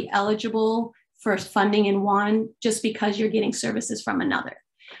not be eligible for funding in one just because you're getting services from another.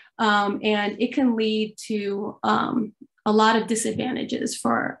 And it can lead to a lot of disadvantages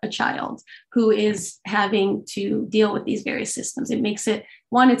for a child who is having to deal with these various systems. It makes it,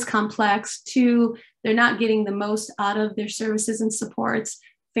 one, it's complex. Two, they're not getting the most out of their services and supports.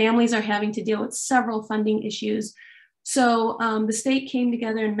 Families are having to deal with several funding issues. So the state came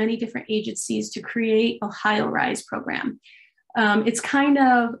together in many different agencies to create Ohio Rise program. It's kind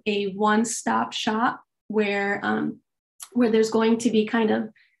of a one-stop shop where there's going to be kind of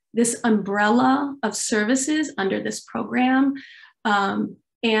this umbrella of services under this program.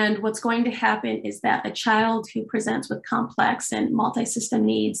 And what's going to happen is that a child who presents with complex and multi-system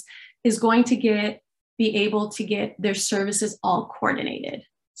needs is going to be able to get their services all coordinated.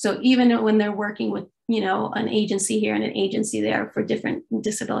 So even when they're working with, an agency here and an agency there for different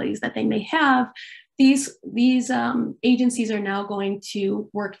disabilities that they may have, these agencies are now going to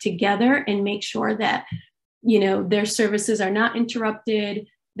work together and make sure that, their services are not interrupted,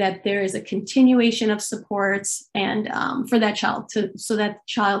 that there is a continuation of supports and for that child so that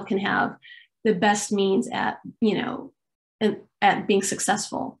child can have the best means at, at being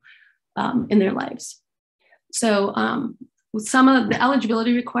successful in their lives. So some of the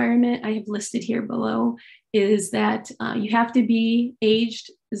eligibility requirement I have listed here below is that you have to be aged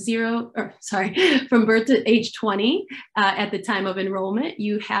from birth to age 20 at the time of enrollment.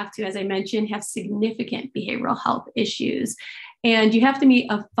 You have to, as I mentioned, have significant behavioral health issues. And you have to meet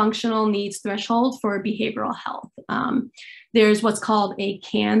a functional needs threshold for behavioral health. There's what's called a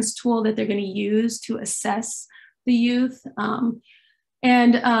CANS tool that they're going to use to assess the youth.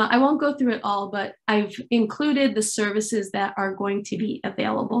 I won't go through it all, but I've included the services that are going to be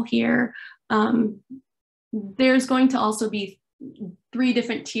available here. There's going to also be 3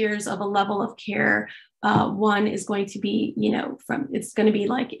 different tiers of a level of care. One is going to be, it's going to be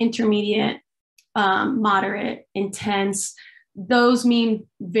like intermediate, moderate, intense. Those mean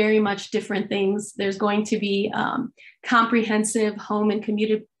very much different things. There's going to be comprehensive home and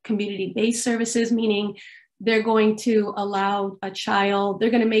community-based services, meaning they're going to allow a child, they're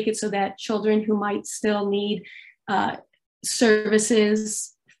going to make it so that children who might still need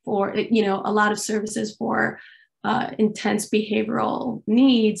services for, a lot of services for intense behavioral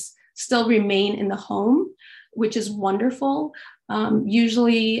needs still remain in the home, which is wonderful.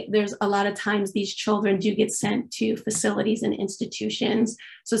 Usually there's a lot of times these children do get sent to facilities and institutions.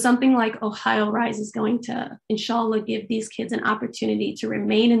 So something like Ohio Rise is going to, inshallah, give these kids an opportunity to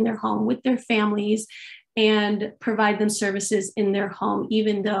remain in their home with their families and provide them services in their home,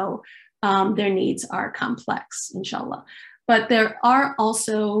 even though their needs are complex, inshallah. But there are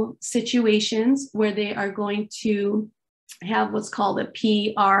also situations where they are going to have what's called a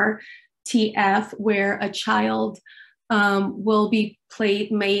PRTF, where a child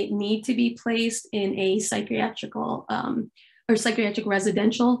may need to be placed in a psychiatric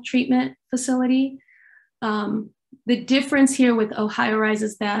residential treatment facility. The difference here with Ohio Rise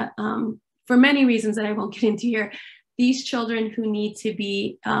is that for many reasons that I won't get into here, these children who need to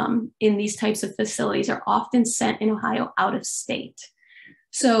be in these types of facilities are often sent in Ohio out of state.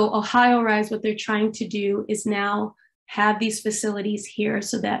 So Ohio Rise, what they're trying to do is now have these facilities here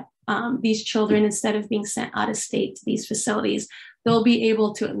so that these children, instead of being sent out of state to these facilities, they'll be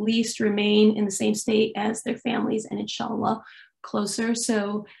able to at least remain in the same state as their families and inshallah closer.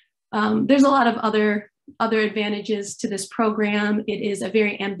 So there's a lot of other advantages to this program. It is a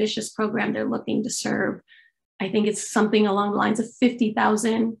very ambitious program. They're looking to serve, I think it's something along the lines of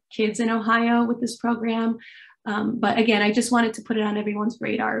 50,000 kids in Ohio with this program. But again, I just wanted to put it on everyone's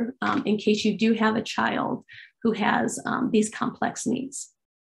radar in case you do have a child who has these complex needs.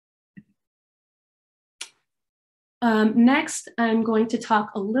 Next, I'm going to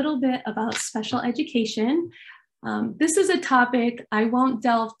talk a little bit about special education. This is a topic I won't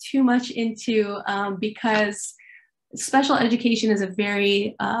delve too much into because special education is a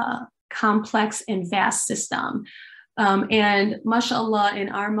very complex and vast system. And mashallah, in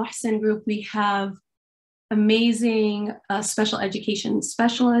our Muhsin group, we have amazing special education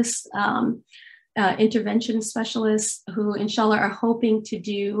specialists, intervention specialists who inshallah are hoping to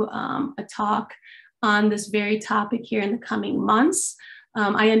do a talk on this very topic here in the coming months.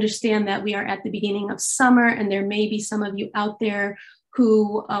 I understand that we are at the beginning of summer and there may be some of you out there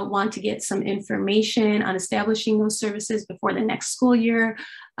who want to get some information on establishing those services before the next school year.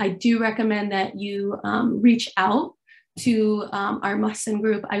 I do recommend that you reach out to our Muhsin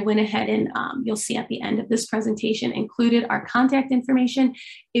group. I went ahead and you'll see at the end of this presentation included our contact information.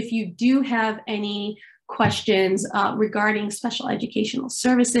 If you do have any questions regarding special educational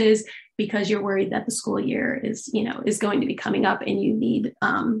services, because you're worried that the school year is going to be coming up and you need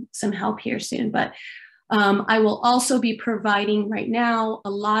some help here soon. But I will also be providing right now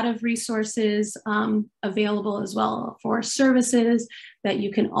a lot of resources available as well for services that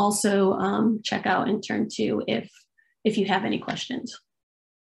you can also check out and turn to if you have any questions.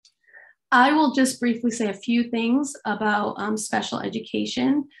 I will just briefly say a few things about special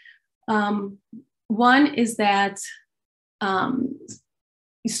education. One is that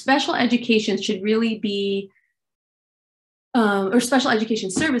special education should really be, or special education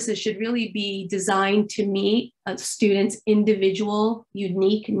services should really be designed to meet a student's individual,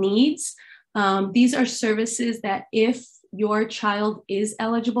 unique needs. These are services that if your child is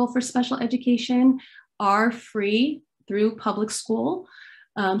eligible for special education, are free through public school.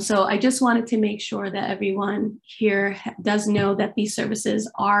 So I just wanted to make sure that everyone here does know that these services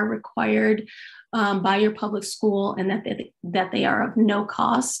are required by your public school and that they are of no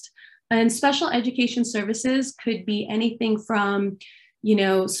cost. And special education services could be anything from,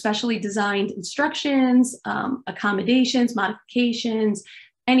 specially designed instructions, accommodations, modifications,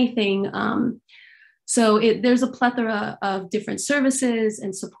 anything. So there's a plethora of different services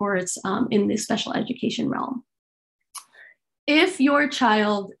and supports in the special education realm. If your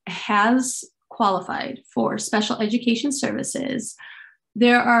child has qualified for special education services,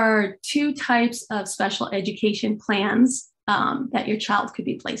 there are two types of special education plans that your child could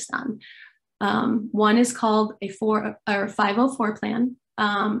be placed on. One is called a 504 plan.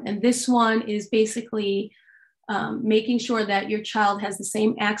 And this one is basically making sure that your child has the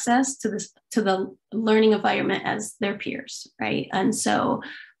same access to the learning environment as their peers, right? And so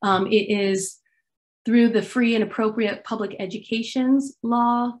it is through the Free and Appropriate Public Educations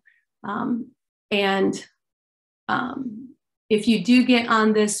law. If you do get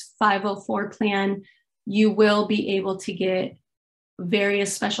on this 504 plan, you will be able to get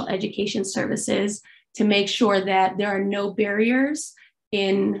various special education services to make sure that there are no barriers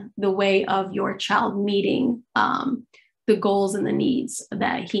in the way of your child meeting the goals and the needs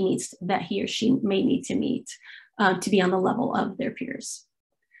that he or she may need to meet to be on the level of their peers.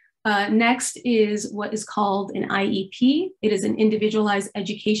 Next is what is called an IEP. It is an individualized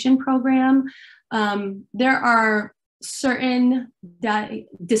education program. There are certain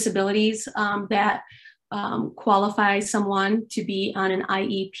disabilities that qualify someone to be on an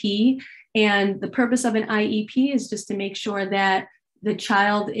IEP. And the purpose of an IEP is just to make sure that the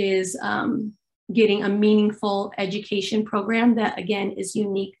child is getting a meaningful education program that, again, is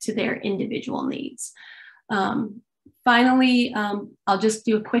unique to their individual needs. Finally, I'll just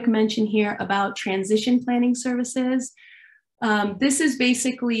do a quick mention here about transition planning services. This is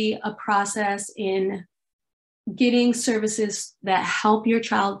basically a process in getting services that help your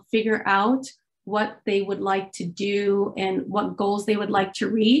child figure out what they would like to do and what goals they would like to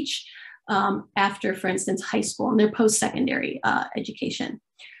reach after, for instance, high school and their post-secondary education.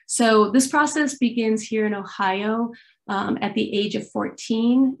 So this process begins here in Ohio at the age of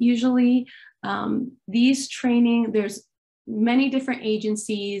 14, usually. There's many different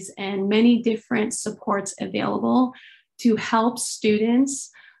agencies and many different supports available to help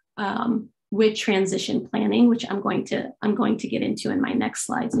students with transition planning, which I'm going to get into in my next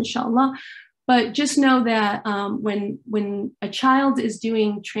slides, inshallah. But just know that when a child is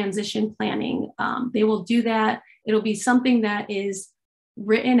doing transition planning, they will do that. It'll be something that is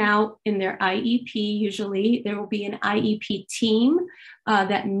written out in their IEP. Usually there will be an IEP team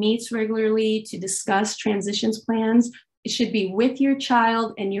that meets regularly to discuss transitions plans. It should be with your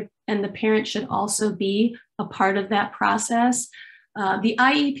child, and the parent should also be a part of that process. The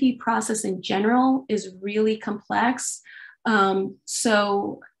IEP process in general is really complex.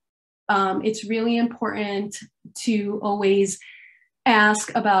 It's really important to always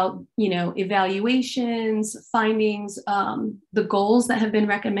ask about, evaluations, findings, the goals that have been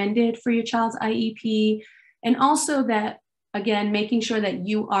recommended for your child's IEP, And also that, again, making sure that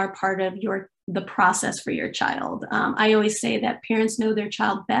you are part of the process for your child. I always say that parents know their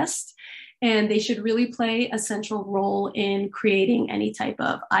child best, and they should really play a central role in creating any type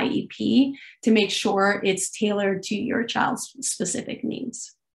of IEP to make sure it's tailored to your child's specific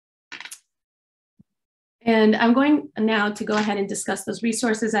needs. And I'm going now to go ahead and discuss those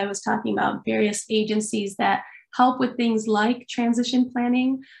resources. I was talking about various agencies that help with things like transition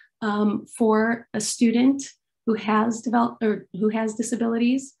planning for a student who has developed or who has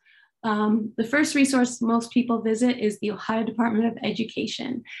disabilities. The first resource most people visit is the Ohio Department of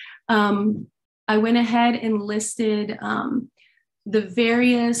Education. I went ahead and listed the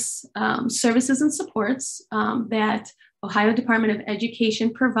various services and supports that Ohio Department of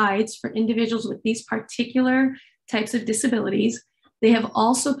Education provides for individuals with these particular types of disabilities. They have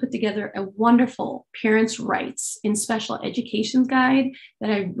also put together a wonderful Parents' Rights in Special Education guide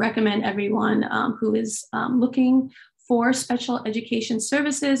that I recommend everyone who is looking for special education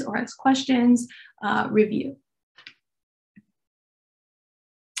services or has questions, review.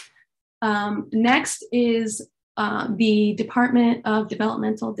 Next is the Department of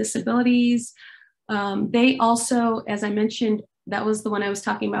Developmental Disabilities. They also, as I mentioned, that was the one I was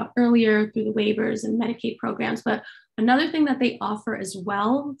talking about earlier through the waivers and Medicaid programs. But another thing that they offer as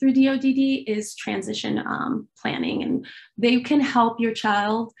well through DODD is transition planning. And they can help your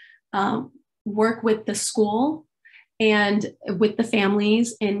child work with the school and with the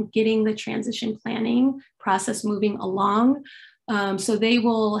families in getting the transition planning process moving along. So they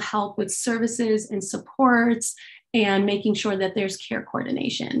will help with services and supports and making sure that there's care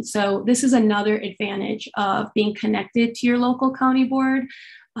coordination. So this is another advantage of being connected to your local county board.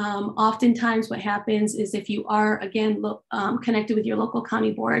 Oftentimes what happens is if you are, again, connected with your local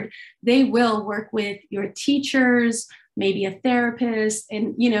county board, they will work with your teachers, maybe a therapist,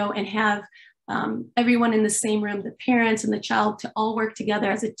 and, and have everyone in the same room, the parents and the child, to all work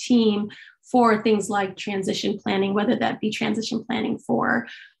together as a team for things like transition planning, whether that be transition planning for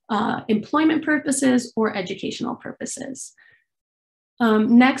employment purposes or educational purposes.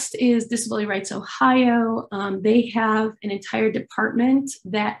 Next is Disability Rights Ohio. They have an entire department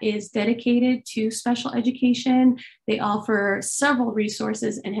that is dedicated to special education. They offer several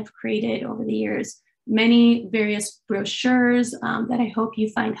resources and have created over the years many various brochures that I hope you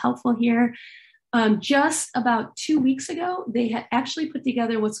find helpful here. Just about 2 weeks ago, they had actually put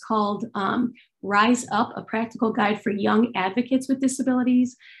together what's called Rise Up, a practical guide for young advocates with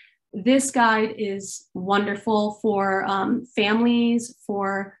disabilities. This guide is wonderful for families,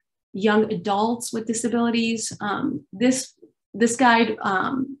 for young adults with disabilities. This guide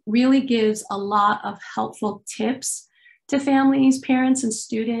really gives a lot of helpful tips to families, parents, and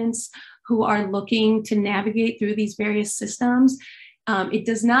students who are looking to navigate through these various systems. It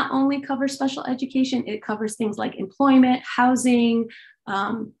does not only cover special education, it covers things like employment, housing,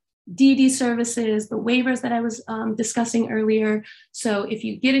 DD services, the waivers that I was discussing earlier. So if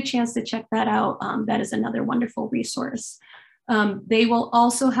you get a chance to check that out, that is another wonderful resource. They will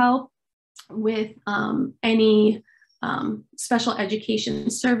also help with any special education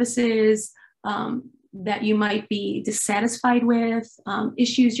services that you might be dissatisfied with,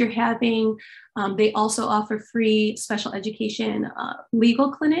 issues you're having. They also offer free special education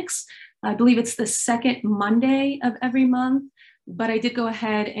legal clinics. I believe it's the second Monday of every month, but I did go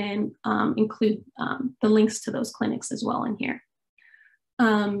ahead and include the links to those clinics as well in here.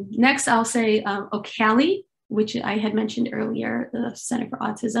 Next, I'll say Ocali, which I had mentioned earlier, the Center for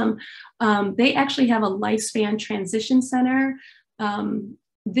Autism. They actually have a lifespan transition center.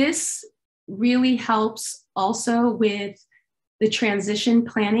 This really helps also with the transition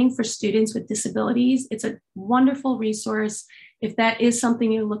planning for students with disabilities. It's a wonderful resource. If that is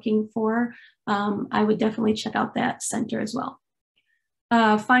something you're looking for, I would definitely check out that center as well.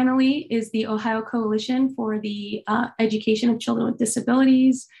 Finally is the Ohio Coalition for the Education of Children with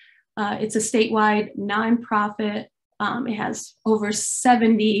Disabilities. It's a statewide nonprofit. It has over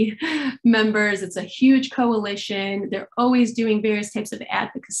 70 members. It's a huge coalition. They're always doing various types of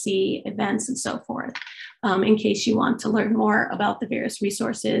advocacy events and so forth, in case you want to learn more about the various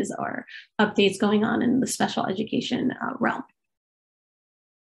resources or updates going on in the special education realm.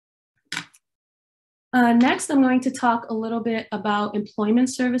 Next, I'm going to talk a little bit about employment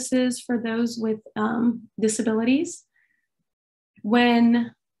services for those with disabilities.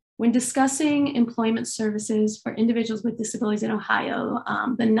 When discussing employment services for individuals with disabilities in Ohio,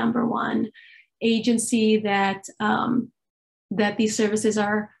 the number one agency that these services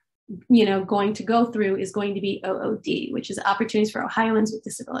are going to go through is going to be OOD, which is Opportunities for Ohioans with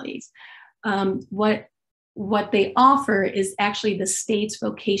Disabilities. What what they offer is actually the state's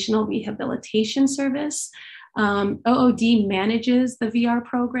vocational rehabilitation service. OOD manages the VR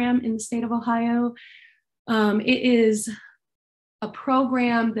program in the state of Ohio. It is a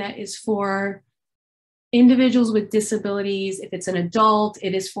program that is for individuals with disabilities. If it's an adult,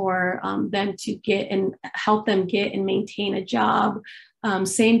 it is for them to get and help them get and maintain a job.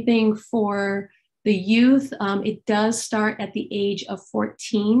 Same thing for the youth. It does start at the age of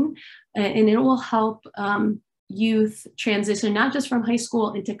 14, and it will help youth transition not just from high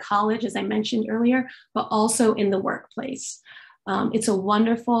school into college, as I mentioned earlier, but also in the workplace. It's a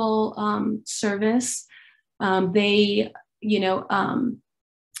wonderful service. They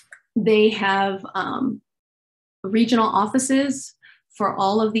have regional offices for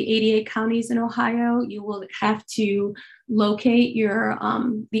all of the 88 counties in Ohio. You will have to locate your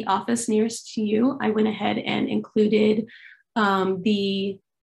the office nearest to you. I went ahead and included the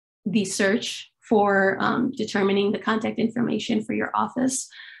search for determining the contact information for your office,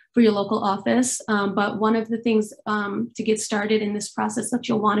 for your local office. But one of the things to get started in this process that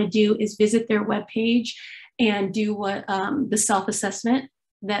you'll want to do is visit their webpage and do what the self-assessment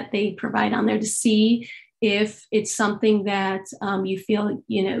that they provide on there to see if it's something that you feel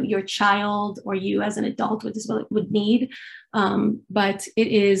your child or you as an adult with disability would need. But it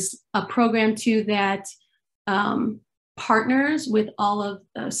is a program too that partners with all of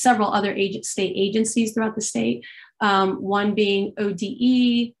several other state agencies throughout the state, one being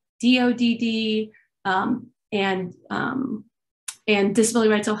ODE, DODD, and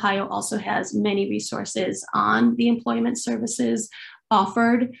Disability Rights Ohio also has many resources on the employment services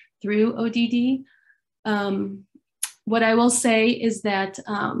offered through ODD. What I will say is that,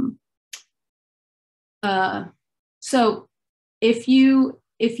 so if you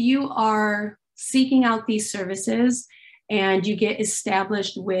are seeking out these services and you get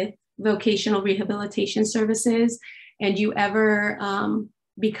established with vocational rehabilitation services and you ever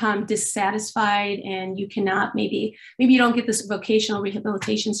become dissatisfied and you cannot, maybe you don't get this vocational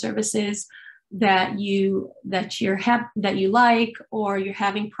rehabilitation services that you like, or you're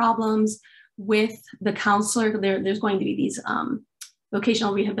having problems with the counselor, there's going to be these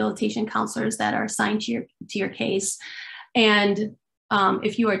vocational rehabilitation counselors that are assigned to your case. And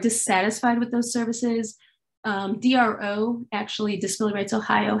if you are dissatisfied with those services, DRO, actually Disability Rights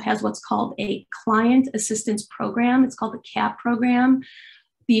Ohio, has what's called a client assistance program. It's called the CAP program.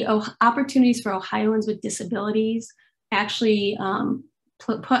 The Opportunities for Ohioans with Disabilities actually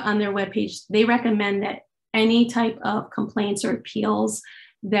put on their webpage, they recommend that any type of complaints or appeals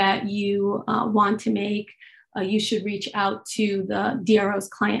that you want to make, you should reach out to the DRO's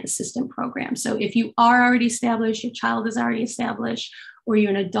client assistant program. So if you are already established, your child is already established, or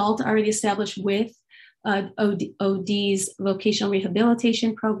you're an adult already established with OD's vocational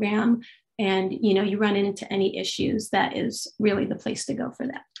rehabilitation program, and you run into any issues, that is really the place to go for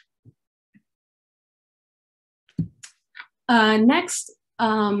that. Next,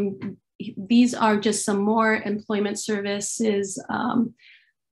 these are just some more employment services,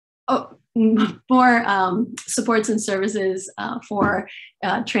 more supports and services for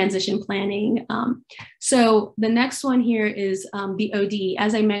transition planning. So the next one here is the ODE.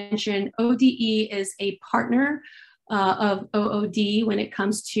 As I mentioned, ODE is a partner of OOD when it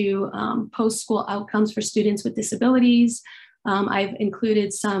comes to post-school outcomes for students with disabilities. I've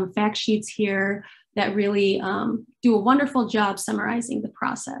included some fact sheets here that really do a wonderful job summarizing the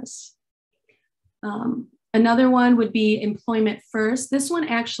process. Another one would be Employment First. This one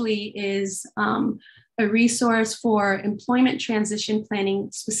actually is a resource for employment transition planning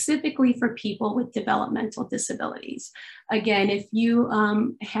specifically for people with developmental disabilities. Again, if you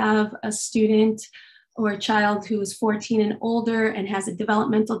have a student or a child who is 14 and older and has a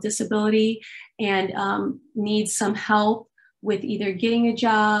developmental disability and needs some help with either getting a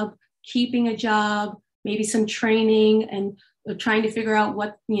job, keeping a job, maybe some training, and trying to figure out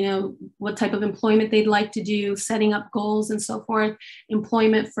what type of employment they'd like to do, setting up goals and so forth,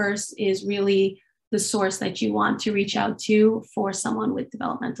 Employment First is really the source that you want to reach out to for someone with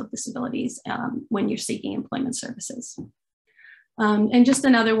developmental disabilities when you're seeking employment services. And just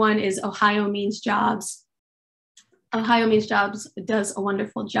another one is Ohio Means Jobs. Ohio Means Jobs does a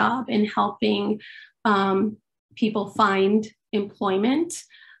wonderful job in helping people find employment.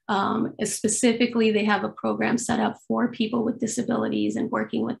 Specifically, they have a program set up for people with disabilities and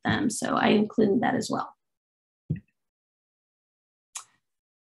working with them. So I included that as well.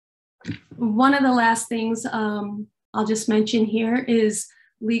 One of the last things I'll just mention here is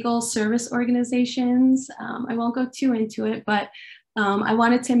legal service organizations. I won't go too into it, but I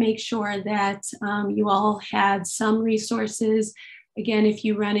wanted to make sure that you all had some resources Again, if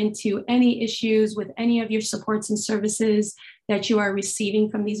you run into any issues with any of your supports and services that you are receiving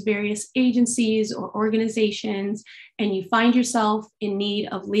from these various agencies or organizations, and you find yourself in need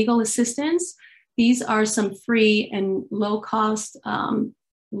of legal assistance, these are some free and low-cost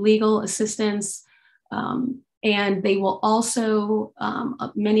legal assistance. And they will also,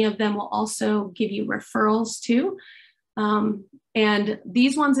 many of them will also give you referrals too. And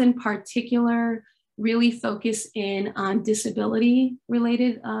these ones in particular really focus in on disability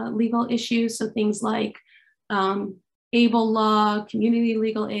related legal issues. So things like ABLE law, community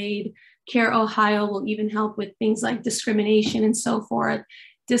legal aid, Care Ohio will even help with things like discrimination and so forth.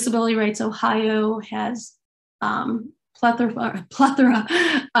 Disability Rights Ohio has plethora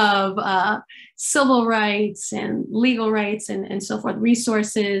of civil rights and legal rights and so forth,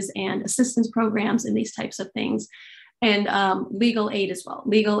 resources and assistance programs and these types of things. And legal aid as well.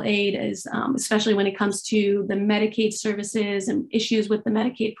 Legal aid is, especially when it comes to the Medicaid services and issues with the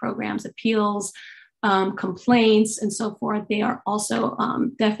Medicaid programs, appeals, complaints, and so forth. They are also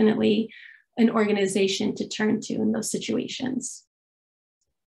definitely an organization to turn to in those situations.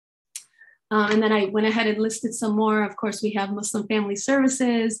 And then I went ahead and listed some more. Of course, we have Muslim Family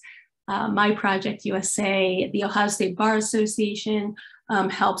Services, My Project USA, the Ohio State Bar Association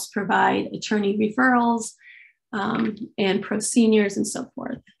helps provide attorney referrals, and pro seniors and so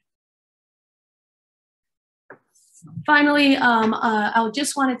forth. Finally, I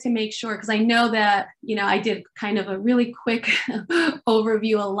just wanted to make sure, because I know that, I did kind of a really quick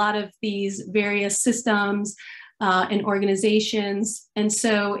overview, a lot of these various systems and organizations. And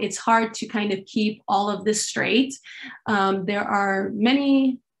so it's hard to kind of keep all of this straight. There are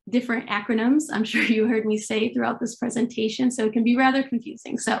many different acronyms, I'm sure you heard me say throughout this presentation, so it can be rather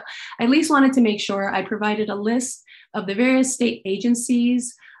confusing. So I at least wanted to make sure I provided a list of the various state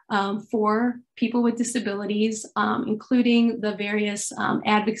agencies for people with disabilities, including the various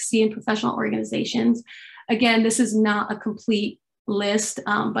advocacy and professional organizations. Again, this is not a complete list,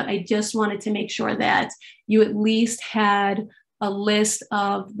 but I just wanted to make sure that you at least had a list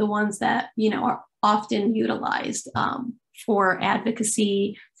of the ones that are often utilized for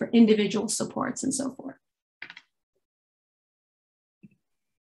advocacy, for individual supports, and so forth.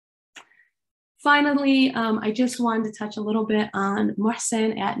 Finally, I just wanted to touch a little bit on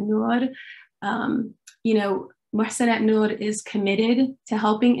Mohsen at Noor. Mohsen at Noor is committed to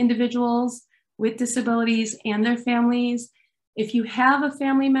helping individuals with disabilities and their families. If you have a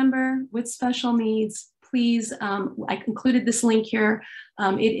family member with special needs, please, I included this link here.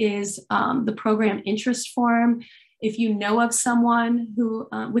 It is the program interest form. If you know of someone who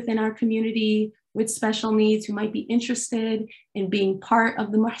within our community with special needs who might be interested in being part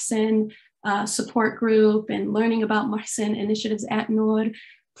of the Mohsen support group and learning about Mohsen initiatives at Noor,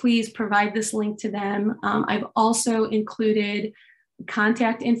 please provide this link to them. I've also included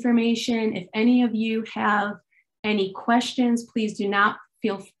contact information. If any of you have any questions, please do not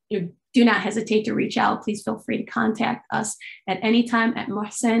hesitate to reach out. Please feel free to contact us at any time at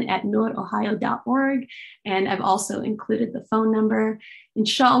mohsen@noorahohio.org. And I've also included the phone number.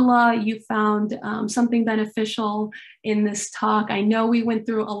 Inshallah, you found something beneficial in this talk. I know we went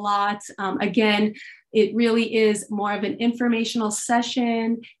through a lot. Again, it really is more of an informational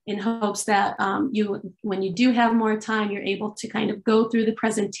session in hopes that when you do have more time, you're able to kind of go through the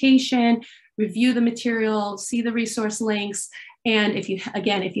presentation, review the material, see the resource links. And if you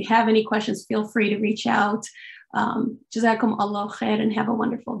have any questions, feel free to reach out. Jazakum Allah khair and have a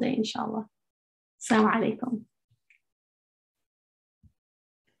wonderful day, inshallah. Assalamu alaikum.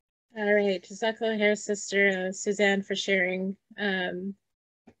 All right, Jazakallah khair, Sister Suzanne, for sharing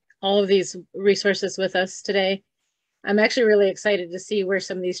all of these resources with us today. I'm actually really excited to see where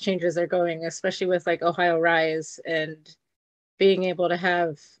some of these changes are going, especially with like Ohio Rise and being able to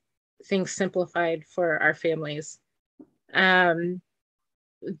have things simplified for our families.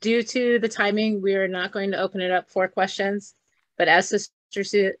 Due to the timing, we are not going to open it up for questions, but as Sister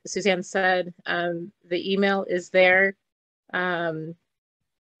Suzanne said, the email is there. And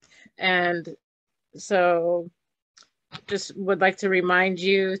so just would like to remind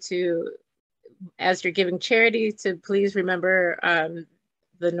you to, as you're giving charity, to please remember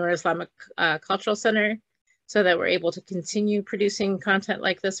the Noor Islamic Cultural Center so that we're able to continue producing content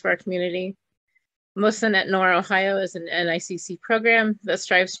like this for our community. Mohsen at Noor, Ohio is an NICC program that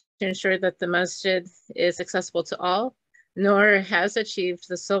strives to ensure that the masjid is accessible to all. Noor has achieved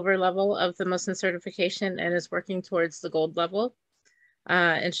the silver level of the Mohsen certification and is working towards the gold level,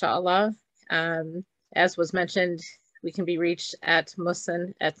 inshallah. As was mentioned, we can be reached at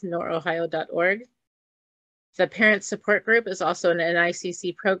mohsen@noorohio.org. The Parent Support Group is also an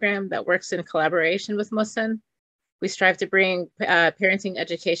NICC program that works in collaboration with Mohsen. We strive to bring parenting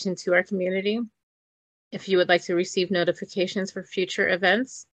education to our community. If you would like to receive notifications for future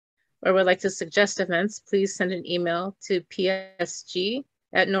events or would like to suggest events, please send an email to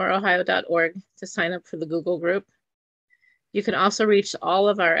psg@norohio.org to sign up for the Google group. You can also reach all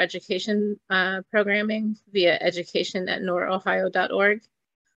of our education programming via education@norohio.org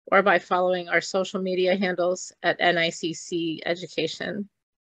or by following our social media handles at NICC Education.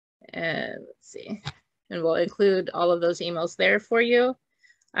 And let's see, and we'll include all of those emails there for you.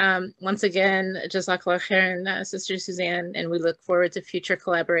 Once again, Jazakallah khairan, Sister Suzanne, and we look forward to future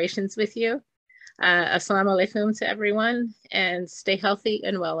collaborations with you. Assalamu alaikum to everyone, and stay healthy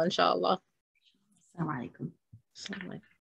and well, inshallah. Assalamu alaikum. Assalamu alaikum.